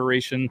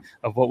collaboration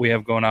of what we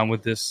have going on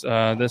with this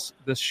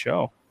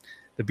show.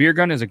 The beer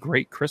gun is a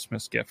great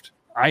Christmas gift.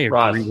 I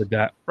agree with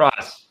that.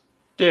 Ross,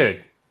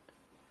 dude,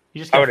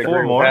 you just got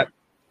 4 more.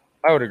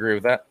 I would agree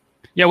with that.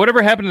 Yeah,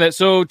 whatever happened to that?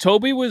 So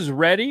Toby was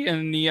ready,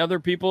 and the other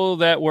people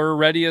that were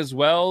ready as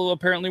well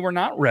apparently were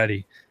not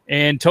ready.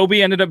 And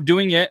Toby ended up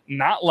doing it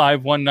not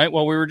live one night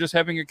while we were just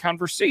having a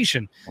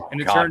conversation.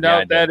 And it turned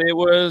out that it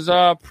was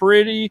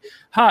pretty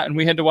hot, and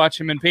we had to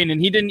watch him in pain.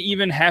 And he didn't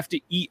even have to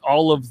eat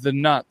all of the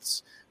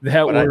nuts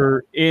that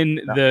were in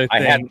the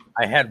thing.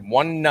 I had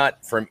one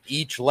nut from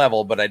each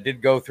level, but I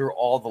did go through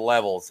all the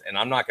levels. And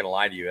I'm not going to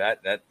lie to you,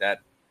 that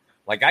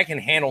like, I can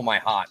handle my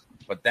hot,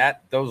 but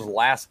those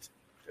last,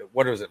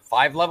 what is it,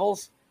 5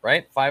 levels,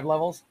 right? 5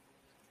 levels.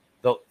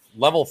 The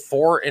level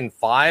 4 and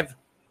 5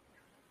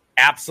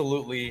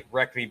 absolutely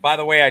wrecked me. By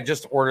the way, I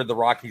just ordered the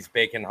Rocky's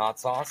Bacon hot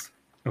sauce.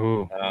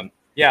 Ooh.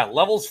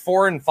 Levels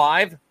 4 and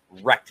 5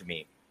 wrecked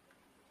me.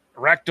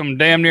 Wrecked them,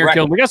 damn near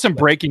killed. We got some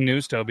breaking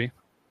news, Toby.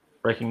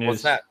 Breaking news.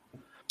 What's that?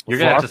 You're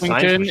going to have to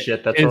sign some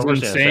shit. That's what we're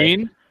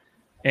insane.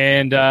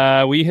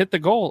 And we hit the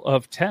goal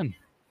of 10.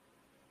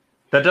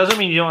 That doesn't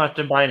mean you don't have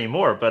to buy any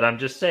more, but I'm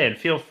just saying,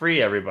 feel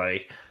free,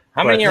 everybody.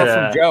 How many are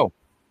from Joe?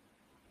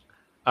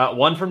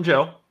 1 from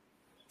Joe.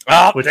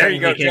 Oh, there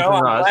you go, Joe.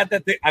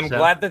 I'm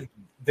glad that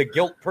the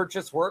guilt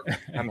purchase worked.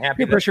 I'm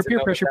happy.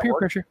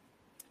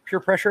 Peer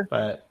pressure.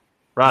 But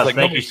Ross,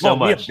 thank you so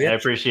much. I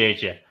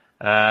appreciate you.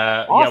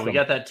 Awesome. Yeah, we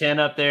got that 10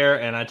 up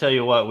there, and I tell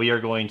you what, we are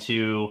going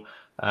to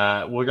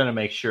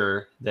make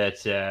sure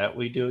that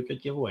we do a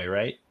good giveaway,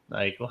 right?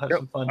 Like, we'll have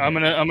some fun. I'm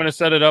gonna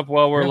set it up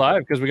while we're live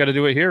because we got to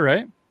do it here,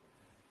 right?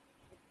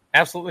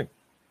 Absolutely.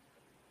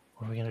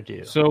 What are we going to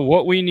do? So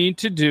what we need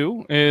to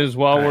do is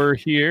while we're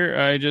here,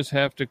 I just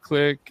have to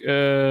click.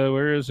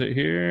 Where is it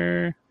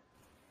here?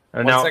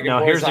 Now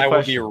here's the question. I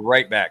will be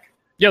right back.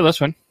 Yeah, that's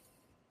fine.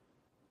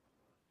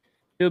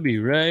 He'll be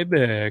right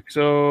back.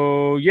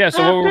 So,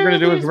 so what we're going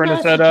to do is we're going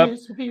to set up.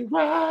 We'll be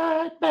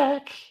right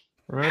back.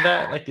 Remember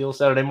that? Like the old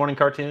Saturday morning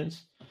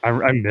cartoons?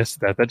 I missed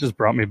that. That just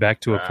brought me back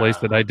to a place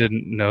that I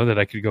didn't know that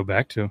I could go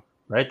back to.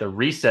 Right? The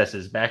Recess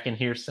is back in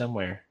here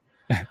somewhere.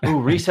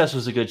 Ooh, Recess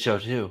was a good show,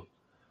 too.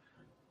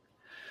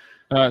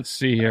 Let's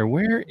see here.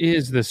 Where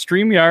is the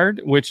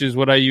StreamYard, which is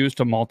what I use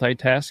to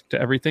multitask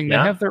to everything? They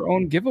have their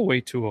own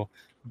giveaway tool,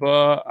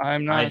 but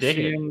I'm not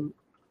seeing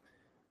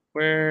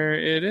where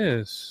it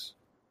is.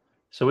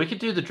 So we could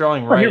do the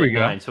drawing right. Here we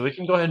go. So we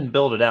can go ahead and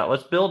build it out.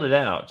 Let's build it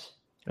out.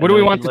 What do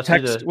we want the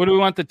text? What do we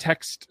want the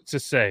text to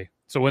say?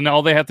 So when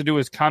all they have to do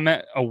is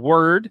comment a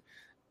word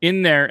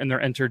in there, and they're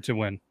entered to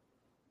win.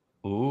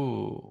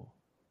 Ooh.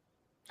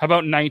 How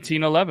about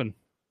 1911?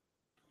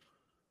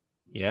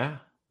 Yeah,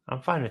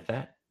 I'm fine with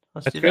that.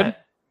 Let's do good?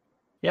 that.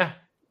 Yeah.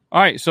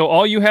 All right, so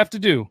all you have to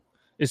do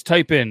is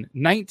type in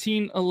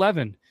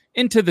 1911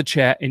 into the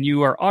chat, and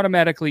you are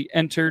automatically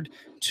entered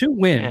to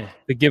win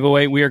the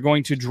giveaway. We are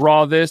going to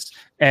draw this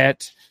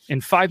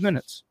in 5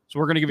 minutes. So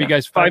we're going to give you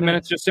guys 5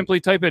 minutes. Just simply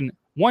type in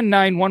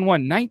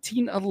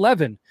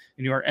 1911,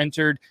 and you are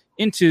entered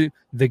into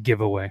the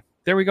giveaway.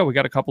 There we go. We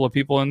got a couple of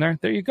people in there.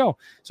 There you go.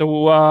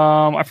 So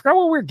I forgot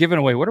what we were giving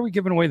away. What are we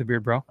giving away, the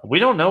Beard Bro? We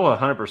don't know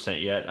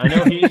 100% yet. I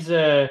know he's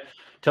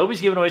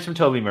Toby's giving away some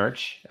Toby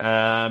merch.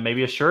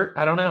 Maybe a shirt.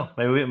 I don't know.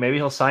 Maybe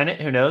he'll sign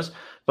it. Who knows?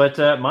 But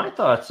my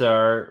thoughts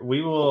are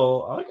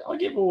I'll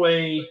give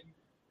away.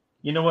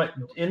 You know what?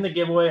 In the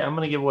giveaway, I'm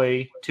going to give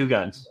away 2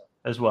 guns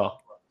as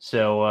well.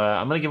 So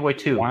I'm going to give away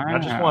 2,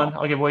 not just 1.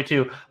 I'll give away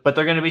 2, but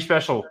they're going to be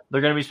special.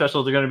 They're going to be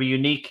special. They're going to be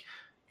unique.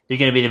 They're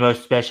going to be the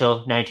most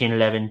special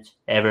 1911s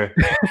ever.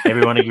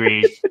 Everyone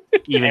agrees.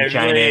 Even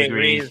China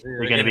agrees.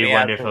 They're going to be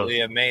wonderful.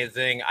 Absolutely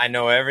amazing. I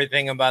know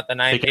everything about the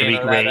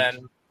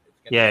 1911.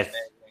 Yes.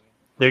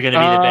 They're going to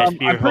be the best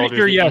beer holders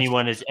that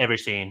anyone has ever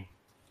seen.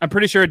 I'm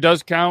pretty sure it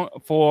does count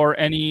for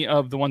any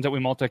of the ones that we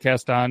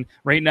multicast on.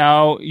 Right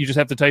now, you just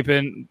have to type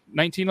in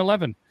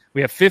 1911.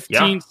 We have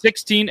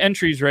 16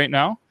 entries right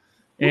now.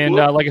 And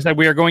like I said,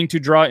 we are going to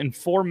draw in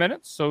 4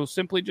 minutes. So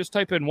simply just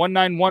type in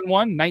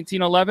 1911,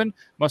 1911,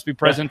 must be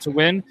present to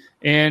win.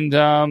 And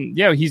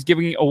he's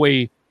giving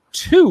away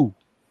 2.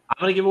 I'm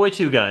going to give away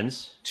 2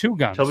 guns. 2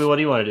 guns. Toby, what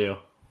do you want to do?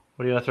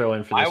 What do you want to throw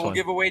in for this one? I will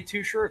give away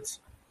 2 shirts.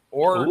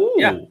 Or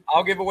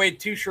I'll give away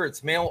 2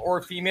 shirts, male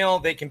or female.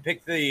 They can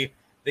pick the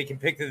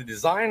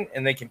design,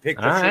 and they can pick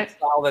the shirt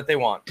style that they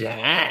want.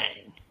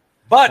 Dang.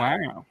 But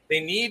they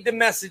need to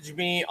message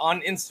me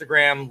on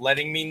Instagram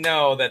letting me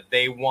know that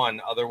they won.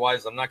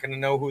 Otherwise, I'm not going to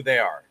know who they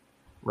are.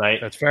 Right.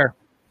 That's fair.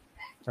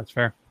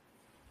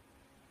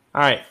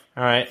 All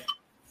right.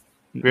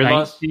 Beard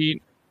Laws? What do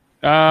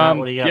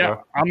you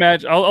got, bro?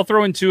 I'll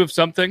throw in 2 of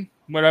something,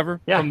 whatever,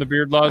 from the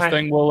Beard Laws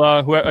thing.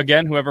 We'll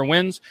whoever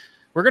wins,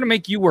 we're going to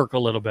make you work a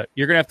little bit.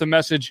 You're going to have to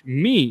message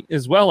me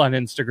as well on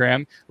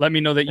Instagram. Let me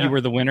know that you were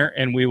the winner,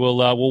 and we will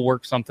we'll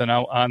work something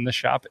out on the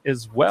shop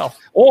as well.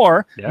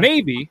 Or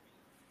maybe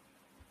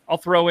I'll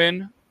throw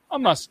in a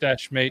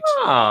Mustache Mate.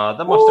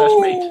 The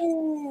Mustache Mate.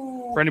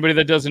 For anybody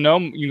that doesn't know,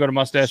 you can go to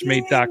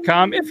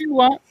mustachemate.com if you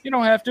want. You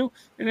don't have to.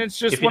 And it's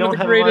just one of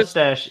the greatest. If you don't have a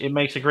mustache, it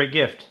makes a great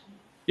gift.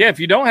 Yeah, if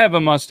you don't have a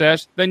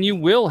mustache, then you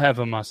will have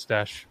a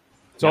mustache.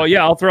 So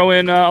I'll throw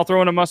in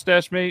a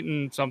Mustache Mate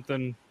and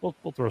something. We'll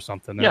throw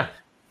something there. Yeah,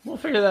 we'll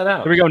figure that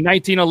out. Here we go.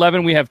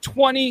 1911. We have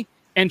 20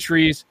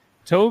 entries.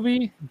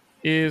 Toby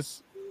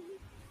is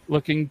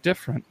looking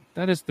different.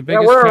 That is the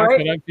biggest cock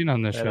that I've seen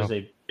on this show. That is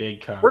a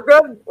big cock. We're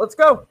good. Let's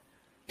go.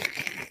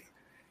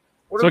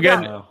 So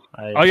again,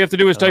 all you have to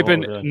do is type in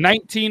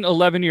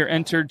 1911. You're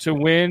entered to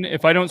win.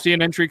 If I don't see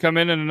an entry come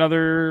in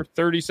another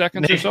 30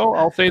 seconds or so,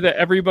 I'll say that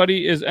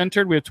everybody is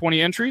entered. We have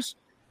 20 entries.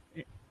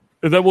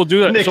 Then we'll do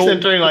that. Nick's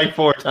entering like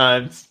 4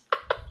 times.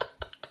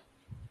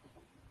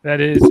 That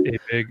is a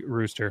big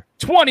rooster.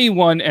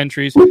 21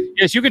 entries.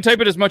 Yes, you can type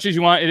it as much as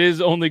you want. It is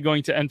only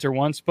going to enter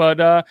once, but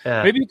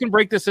maybe you can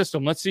break the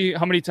system. Let's see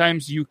how many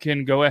times you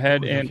can go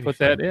ahead and put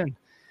that in.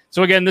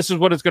 So again, this is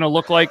what it's going to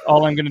look like.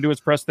 All I'm going to do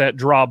is press that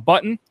draw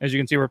button. As you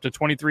can see, we're up to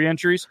 23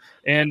 entries,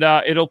 and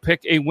it'll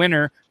pick a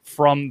winner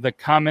from the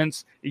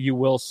comments. You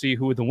will see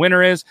who the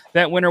winner is.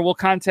 That winner will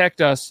contact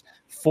us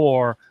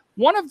for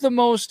one of the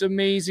most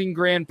amazing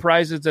grand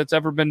prizes that's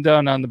ever been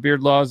done on the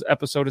Beard Laws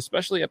episode,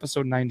 especially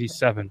episode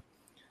 97.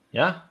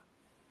 Yeah.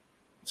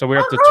 So we're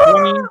up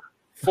to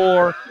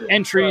 24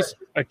 entries,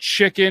 a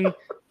chicken,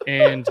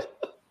 and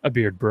a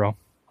beard, bro.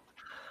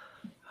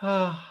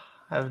 I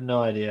have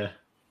no idea.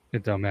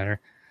 It don't matter.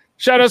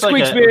 Shout out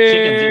Squeaks Beard.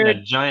 Chicken's in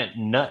a giant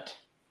nut.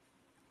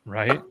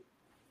 Right?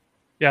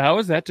 Yeah, how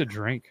is that to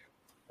drink?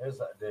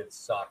 It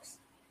sucks.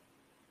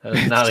 That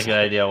was not a good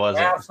idea, was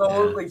it?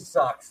 Absolutely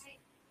sucks.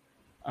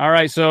 All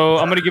right, so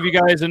I'm going to give you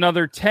guys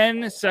another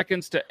 10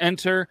 seconds to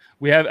enter.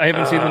 I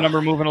haven't seen the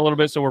number moving a little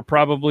bit, so we're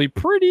probably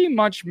pretty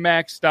much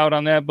maxed out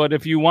on that. But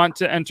if you want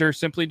to enter,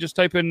 simply just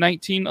type in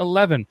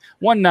 1911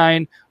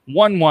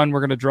 1911. We're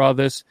going to draw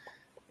this,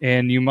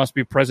 and you must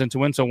be present to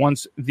win. So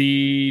once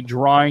the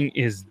drawing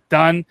is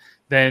done,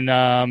 then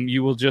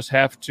you will just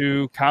have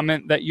to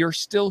comment that you're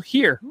still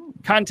here.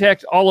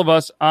 Contact all of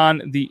us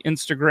on the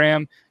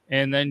Instagram,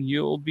 and then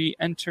you'll be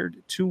entered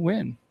to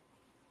win.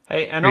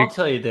 Hey, and I'll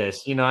tell you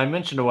this. I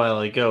mentioned a while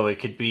ago it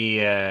could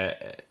be.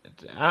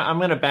 I'm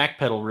going to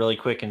backpedal really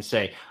quick and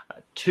say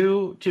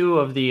two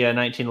of the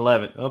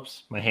 1911.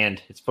 Oops, my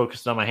hand. It's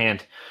focused on my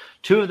hand.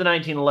 2 of the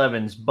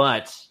 1911s,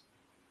 but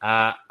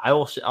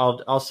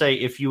I'll say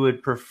if you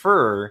would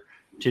prefer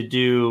to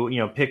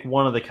do, pick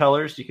one of the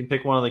colors, you can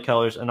pick one of the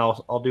colors, and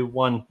I'll do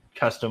one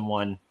custom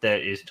one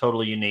that is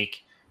totally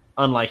unique,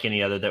 unlike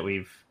any other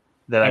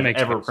that I've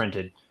ever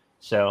printed.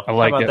 So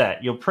how about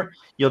that?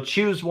 You'll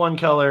choose one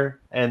color,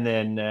 and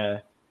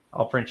then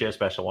I'll print you a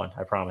special one.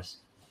 I promise.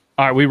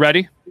 All right, we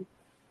ready?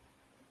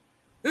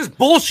 This is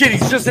bullshit.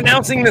 He's just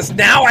announcing this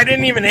now. I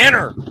didn't even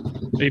enter.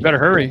 You better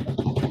hurry.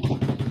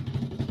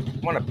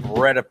 I want to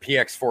bread a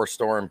PX4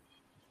 Storm.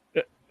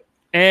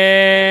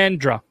 And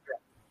draw.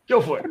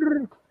 Go for it.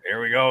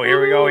 Here we go.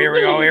 Here we go. Here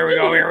we go. Here we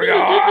go. Here we go.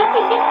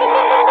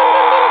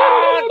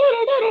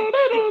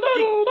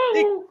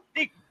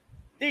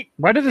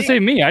 Why did it say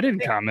me? I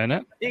didn't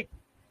comment it.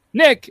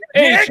 Nick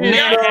H. Nick,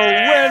 is the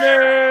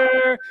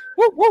winner.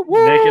 Woo, woo,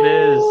 woo. Nick, it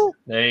is.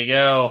 There you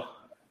go.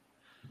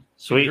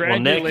 Sweet. Well,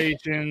 Nick,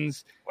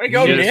 Congratulations. Way to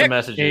go, get us some Nick.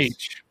 messages.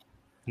 H.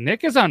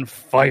 Nick is on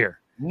fire.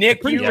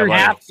 Nick, you sure he-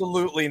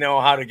 absolutely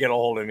know how to get a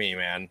hold of me,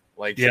 man.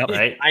 Like, Yep.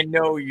 Right? I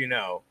know you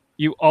know.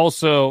 You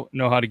also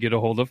know how to get a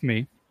hold of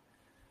me.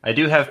 I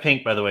do have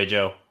pink, by the way,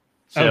 Joe.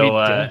 Oh, he So,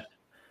 does.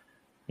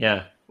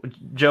 yeah.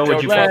 Joe, So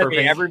would you trust prefer me,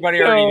 pink?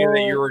 everybody already knew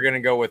that you were going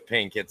to go with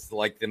pink. It's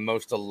like the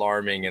most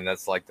alarming, and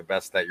that's like the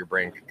best that your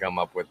brain could come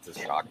up with to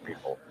shock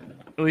people.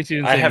 At least you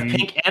didn't I say have me.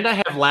 pink and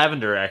I have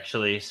lavender,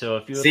 actually. So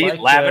if you would See, like,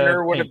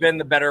 lavender would have pink. been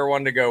the better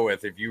one to go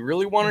with. If you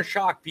really want to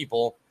shock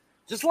people,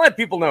 just let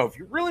people know. If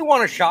you really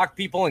want to shock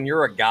people and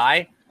you're a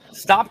guy,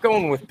 stop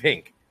going with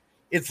pink.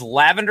 It's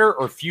lavender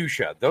or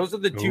fuchsia. Those are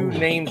the two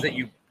names that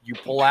you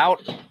pull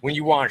out when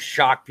you want to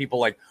shock people.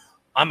 Like,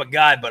 I'm a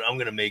guy, but I'm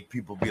going to make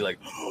people be like,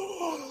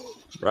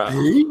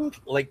 pink?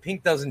 Like,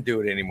 pink doesn't do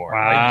it anymore.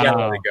 Wow. Like, yeah,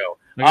 there we go.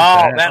 Look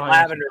at That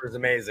lavender is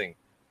amazing.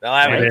 That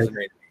lavender is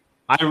amazing.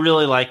 I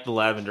really like the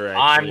lavender,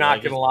 actually. I'm not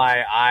Like, going to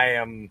lie.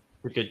 I'm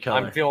it's a good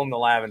color. I'm feeling the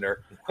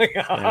lavender.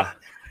 Yeah.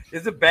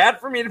 Is it bad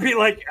for me to be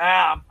like,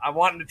 I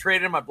wanted to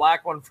trade in my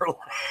black one for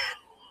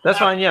That's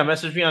fine. Yeah,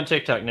 message me on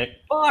TikTok, Nick.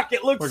 fuck?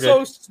 It looks We're so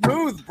good.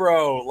 smooth,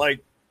 bro. Like,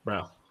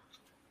 Bro.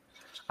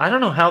 I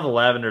don't know how the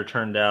lavender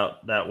turned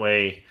out that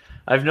way.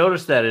 I've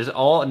noticed that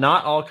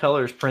not all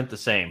colors print the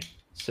same.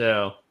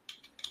 So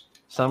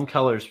some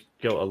colors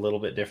go a little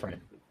bit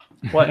different.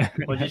 What'd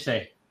you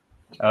say?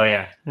 Oh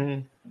yeah.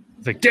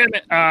 It's like, damn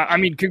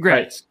it.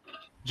 Congrats.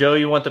 Joe,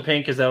 you want the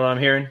pink? Is that what I'm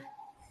hearing?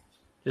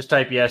 Just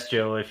type yes,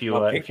 Joe, if you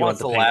pink if you want wants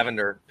the the pink.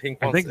 lavender. Pink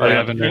I wants think the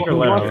lavender. Pink or Who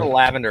wants lavender? the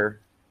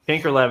lavender?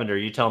 Pink or lavender?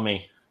 You tell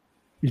me.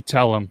 You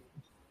tell him.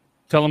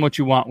 Tell him what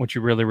you want, what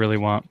you really, really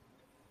want.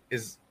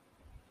 Is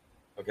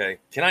okay.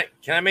 Can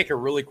I make a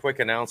really quick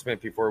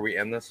announcement before we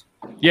end this?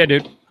 Yeah,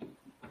 dude.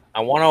 I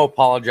want to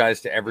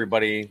apologize to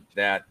everybody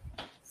that,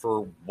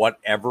 for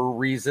whatever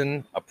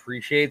reason,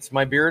 appreciates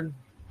my beard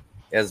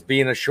as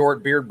being a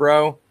short beard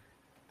bro.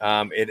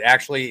 It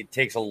actually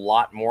takes a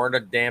lot more to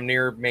damn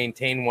near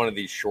maintain one of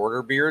these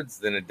shorter beards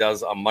than it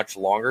does a much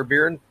longer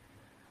beard.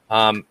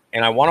 And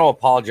I want to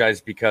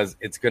apologize because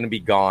it's going to be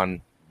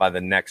gone by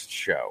the next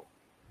show.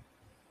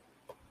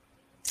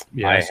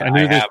 Yes, I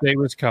knew this day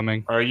was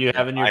coming. Are you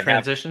having your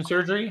transition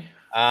surgery?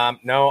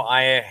 No,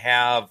 I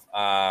have.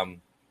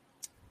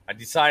 I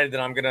decided that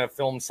I'm going to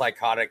film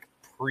Psychotic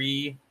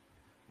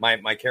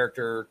my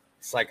character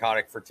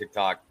Psychotic for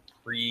TikTok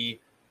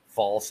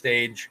pre-fall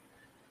stage.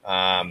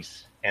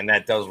 And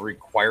that does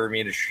require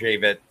me to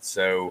shave it.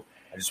 So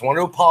I just want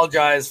to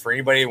apologize for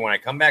anybody when I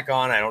come back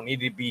on. I don't need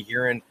to be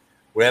hearing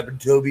what happened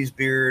to Toby's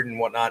beard and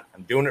whatnot.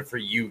 I'm doing it for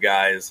you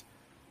guys.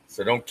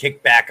 So don't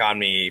kick back on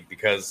me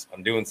because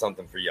I'm doing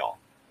something for y'all.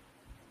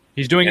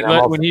 He's doing it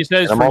when he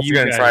says I'm for also you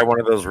going to guys. try one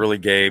of those really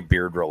gay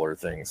beard roller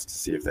things to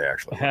see if they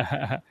actually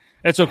work.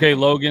 It's okay.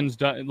 Logan's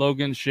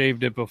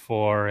shaved it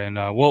before, and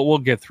we'll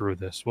get through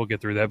this. We'll get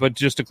through that. But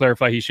just to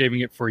clarify, he's shaving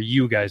it for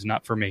you guys,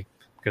 not for me,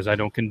 because I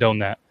don't condone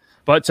that.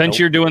 But since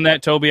you're doing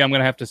that, Toby, I'm going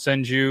to have to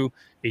send you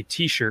a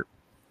T-shirt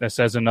that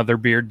says "Another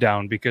Beard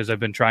Down" because I've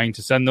been trying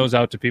to send those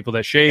out to people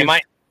that shave.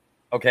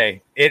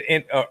 Okay.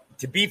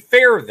 To be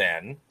fair,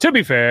 then. To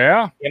be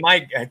fair, am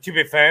I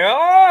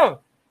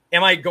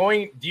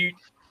going?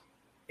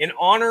 In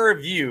honor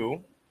of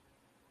you,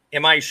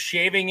 am I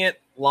shaving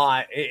it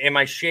live? Am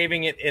I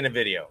shaving it in a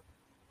video?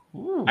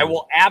 Ooh. I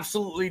will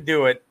absolutely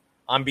do it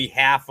on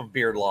behalf of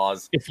Beard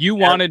Laws. If you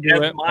want to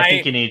do it, I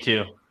think you need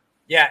to.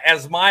 Yeah,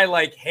 as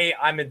my hey,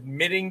 I'm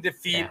admitting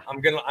defeat. Yeah.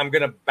 I'm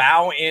gonna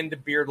bow into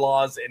Beard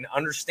Laws and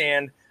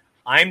understand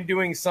I'm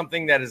doing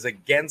something that is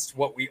against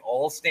what we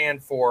all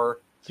stand for.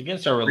 It's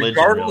against our religion,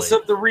 regardless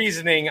really. of the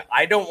reasoning.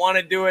 I don't want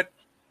to do it,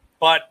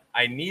 but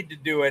I need to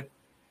do it.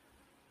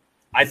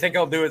 I think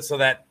I'll do it so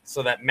that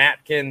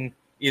Matt can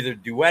either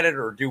duet it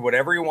or do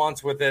whatever he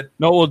wants with it.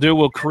 No,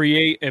 we'll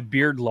create a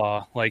beard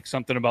law, like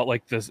something about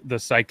like the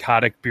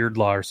psychotic beard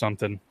law or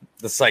something.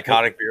 The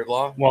psychotic beard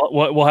law? Well,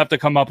 we'll have to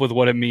come up with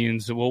what it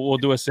means. We'll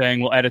do a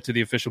saying. We'll add it to the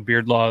official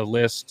beard law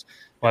list.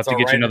 We'll have to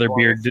get you another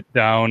beard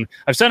down.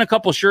 I've sent a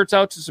couple shirts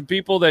out to some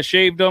people that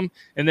shaved them,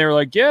 and they were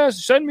like,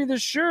 "Yes, send me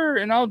this shirt,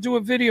 and I'll do a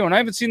video." And I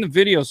haven't seen the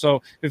video,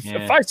 so if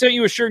I sent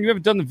you a shirt and you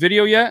haven't done the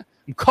video yet,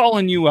 I'm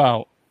calling you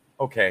out.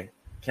 Okay,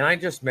 can I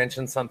just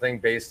mention something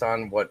based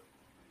on what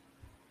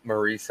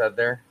Marie said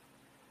there?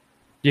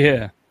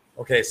 Yeah.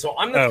 Okay, so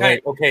I'm the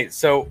kind. Okay,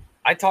 so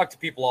I talk to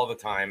people all the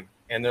time,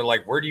 and they're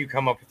like, "Where do you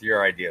come up with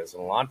your ideas?"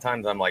 And a lot of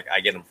times, I'm like, I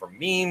get them from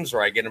memes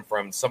or I get them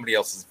from somebody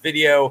else's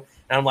video,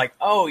 and I'm like,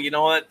 "Oh, you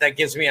know what? That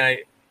gives me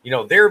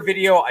their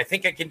video. I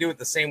think I can do it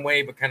the same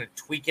way, but kind of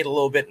tweak it a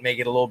little bit, make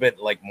it a little bit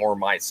like more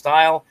my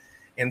style.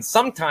 And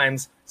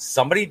sometimes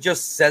somebody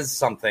just says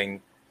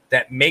something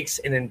that makes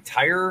an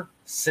entire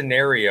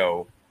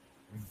scenario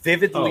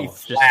vividly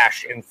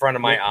flash in front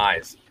of my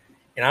eyes.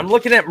 And I'm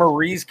looking at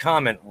Marie's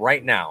comment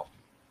right now.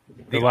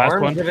 The last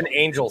Arms one? of an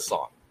Angel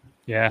song.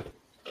 Yeah.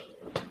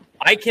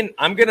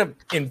 I'm going to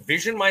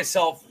envision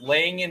myself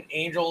laying in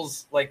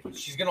Angel's, like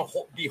she's going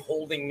to be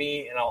holding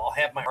me, and I'll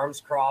have my arms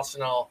crossed,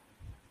 and I'll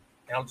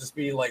just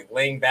be like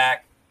laying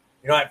back.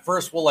 At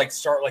first we'll like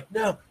start like,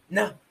 no.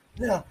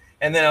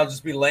 And then I'll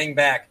just be laying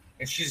back,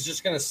 and she's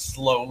just going to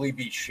slowly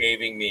be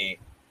shaving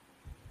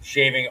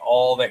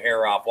all the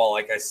hair off while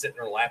like I sit in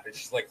her lap, and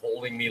she's like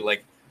holding me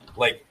like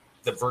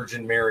the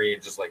Virgin Mary,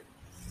 and just like,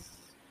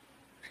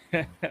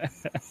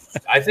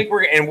 I think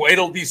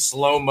it'll be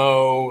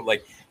slow-mo,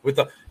 like with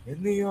the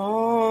in the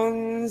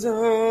arms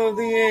of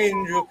the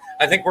angel.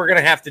 I think we're going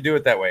to have to do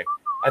it that way.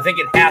 I think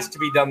it has to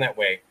be done that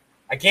way.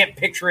 I can't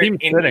picture it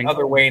any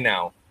other way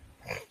now.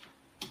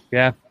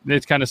 Yeah,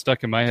 it's kind of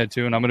stuck in my head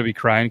too, and I'm going to be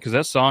crying because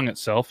that song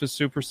itself is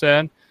super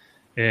sad.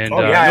 And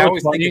I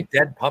always think of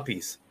dead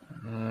puppies.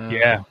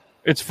 Yeah,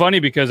 it's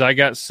funny because I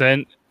got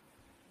sent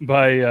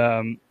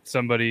by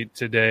somebody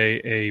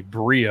today a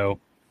Brio.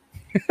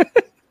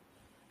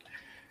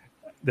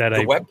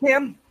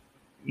 Webcam?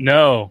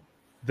 No,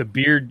 the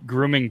beard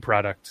grooming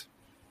product.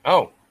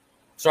 Oh,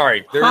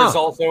 sorry. There is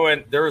also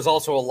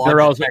a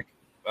Logitech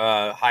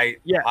high.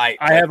 Yeah, I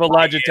have a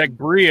Logitech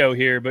Brio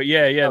here, but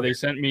yeah, they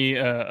sent me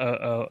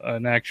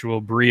an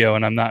actual Brio,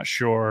 and I'm not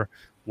sure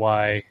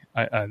why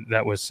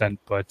that was sent,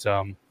 but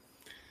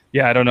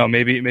yeah, I don't know.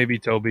 Maybe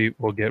Toby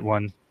will get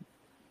one,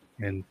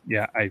 and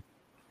yeah,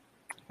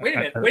 Wait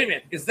a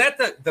minute. Is that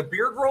the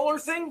beard roller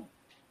thing?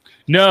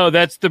 No,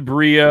 that's the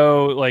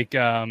Brio, like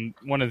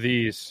one of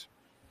these.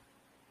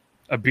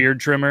 A beard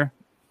trimmer.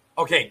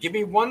 Okay, give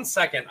me 1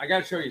 second. I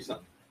gotta show you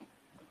something.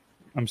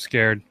 I'm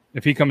scared.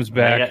 If he comes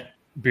back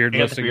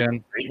beardless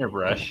again. Straightener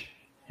brush,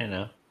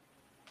 I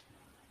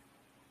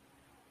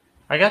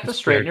got the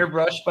straightener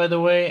brush, by the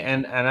way,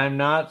 and I'm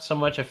not so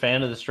much a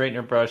fan of the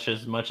straightener brush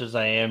as much as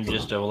I am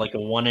just a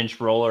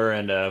 1-inch roller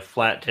and a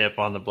flat tip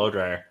on the blow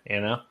dryer,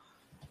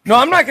 No,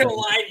 I'm not going to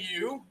lie to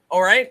you,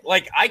 all right?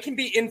 Like, I can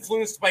be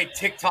influenced by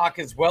TikTok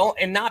as well,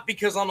 and not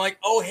because I'm like,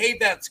 oh, hey,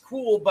 that's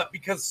cool, but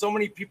because so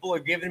many people are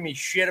giving me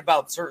shit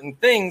about certain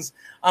things,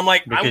 I'm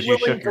like, I'm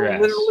willing to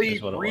literally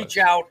reach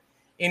out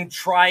and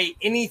try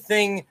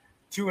anything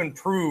to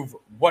improve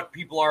what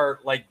people are,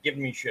 like,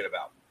 giving me shit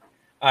about.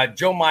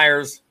 Joe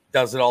Myers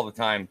does it all the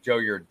time. Joe,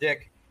 you're a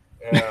dick.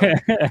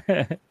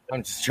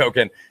 I'm just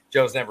joking.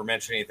 Joe's never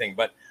mentioned anything,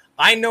 but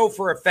I know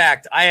for a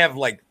fact I have,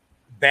 like,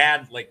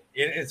 bad, like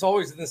it's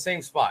always in the same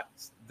spot.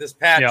 This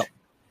patch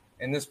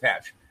and this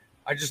patch.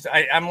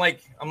 I'm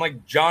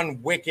like John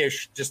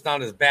Wickish, just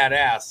not as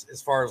badass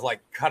as far as like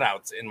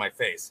cutouts in my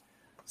face.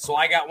 So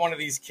I got one of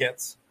these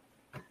kits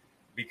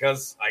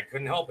because I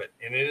couldn't help it,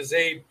 and it is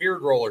a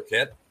beard roller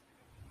kit.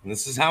 And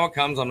this is how it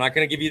comes. I'm not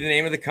going to give you the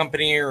name of the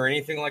company or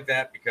anything like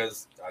that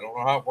because I don't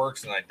know how it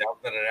works, and I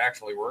doubt that it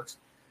actually works.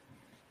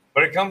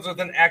 But it comes with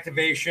an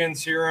activation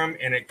serum,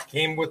 and it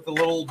came with the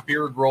little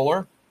beard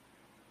roller.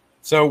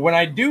 So when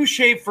I do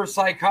shave for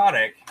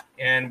Psychotic,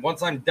 and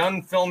once I'm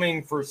done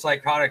filming for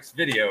Psychotic's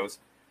videos,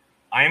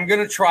 I am going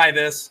to try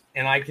this,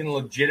 and I can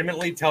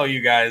legitimately tell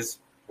you guys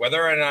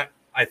whether or not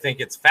I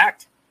think it's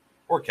fact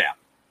or cap.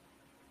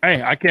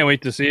 Hey, I can't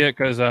wait to see it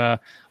because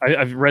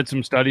I've read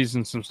some studies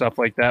and some stuff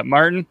like that.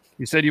 Martin,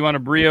 you said you want a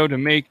Brio to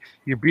make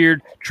your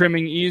beard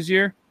trimming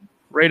easier.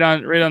 Right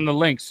on the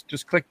links.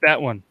 Just click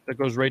that one. That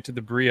goes right to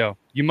the Brio.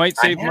 You might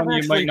save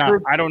money, you might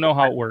not. I don't know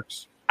how it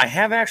works. I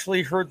have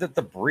actually heard that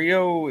the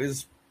Brio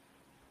is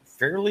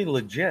fairly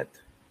legit.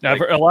 Now,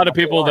 for a lot of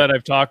people that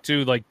I've talked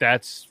to, like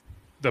that's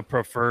the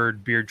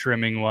preferred beard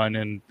trimming one,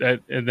 and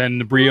then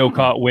the Brio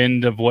caught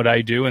wind of what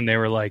I do, and they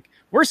were like,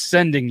 "We're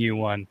sending you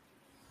one."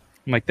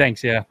 I'm like,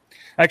 "Thanks, yeah."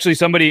 Actually,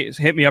 somebody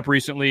hit me up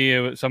recently. It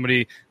was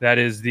somebody that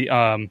is the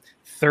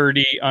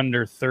 30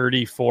 under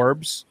 30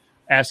 Forbes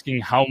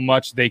asking how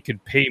much they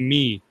could pay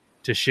me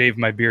to shave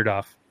my beard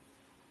off.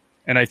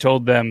 And I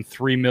told them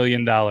 $3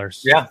 million.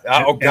 Yeah.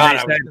 Oh,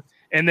 God.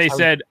 And they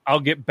said, I'll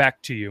get back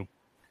to you.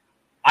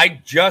 I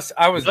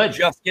was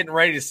just getting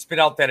ready to spit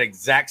out that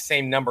exact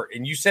same number.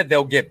 And you said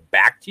they'll get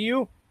back to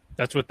you?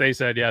 That's what they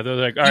said. Yeah. They're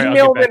like, all right,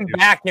 email them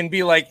back and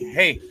be like,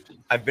 hey,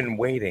 I've been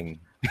waiting.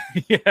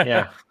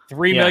 Yeah.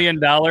 $3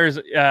 million.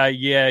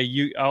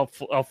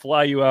 I'll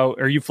fly you out,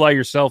 or you fly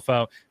yourself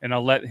out, and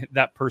I'll let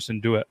that person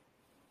do it.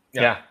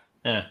 Yeah.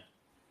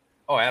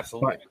 Oh,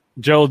 absolutely.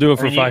 Joe will do it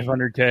for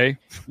 $500K.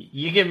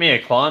 You give me a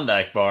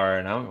Klondike bar,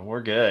 and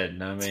we're good.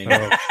 I mean,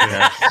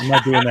 I'm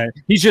not doing that.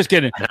 He's just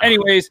kidding.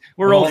 Anyways,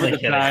 we're over the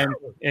time,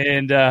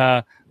 and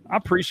I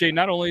appreciate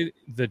not only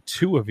the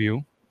two of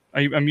you,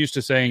 I'm used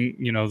to saying,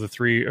 the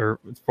 3 or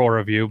 4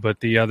 of you, but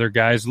the other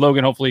guys,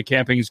 Logan, hopefully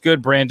camping is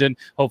good. Brandon,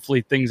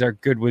 hopefully things are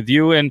good with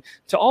you. And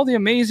to all the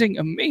amazing,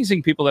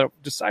 amazing people that have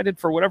decided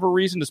for whatever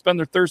reason to spend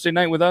their Thursday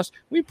night with us,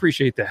 we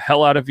appreciate the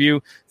hell out of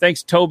you.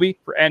 Thanks, Toby,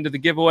 for adding to the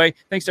giveaway.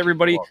 Thanks to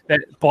everybody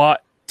that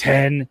bought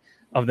 10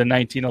 of the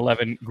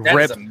 1911 grip.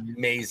 That's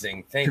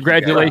amazing.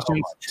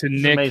 Congratulations to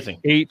Nick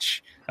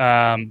H.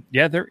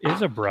 There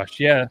is a brush.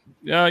 Hit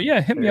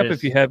me up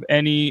if you have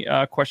any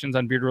questions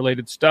on beard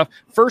related stuff.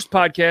 First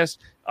podcast.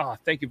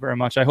 Thank you very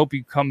much. I hope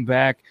you come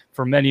back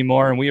for many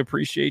more, and we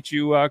appreciate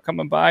you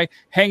coming by,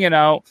 hanging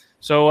out.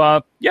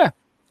 So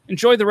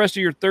enjoy the rest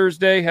of your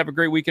Thursday. Have a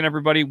great weekend,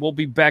 everybody. We'll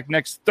be back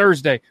next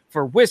Thursday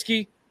for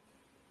whiskey,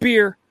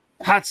 beer,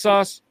 hot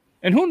sauce,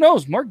 and who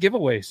knows, more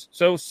giveaways.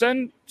 So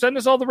send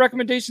us all the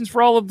recommendations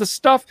for all of the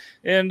stuff.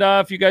 And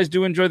if you guys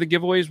do enjoy the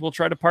giveaways, we'll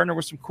try to partner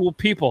with some cool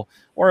people,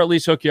 or at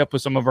least hook you up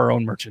with some of our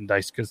own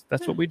merchandise, because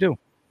that's what we do.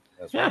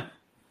 That's right.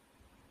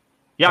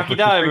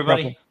 Yakida,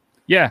 everybody.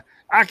 Yeah.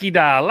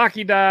 Akida,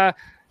 Lakida.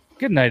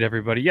 Good night,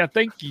 everybody. Yeah,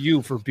 thank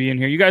you for being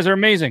here. You guys are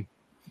amazing.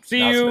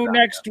 See you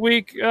next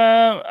week.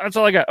 That's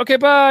all I got. Okay,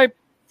 bye.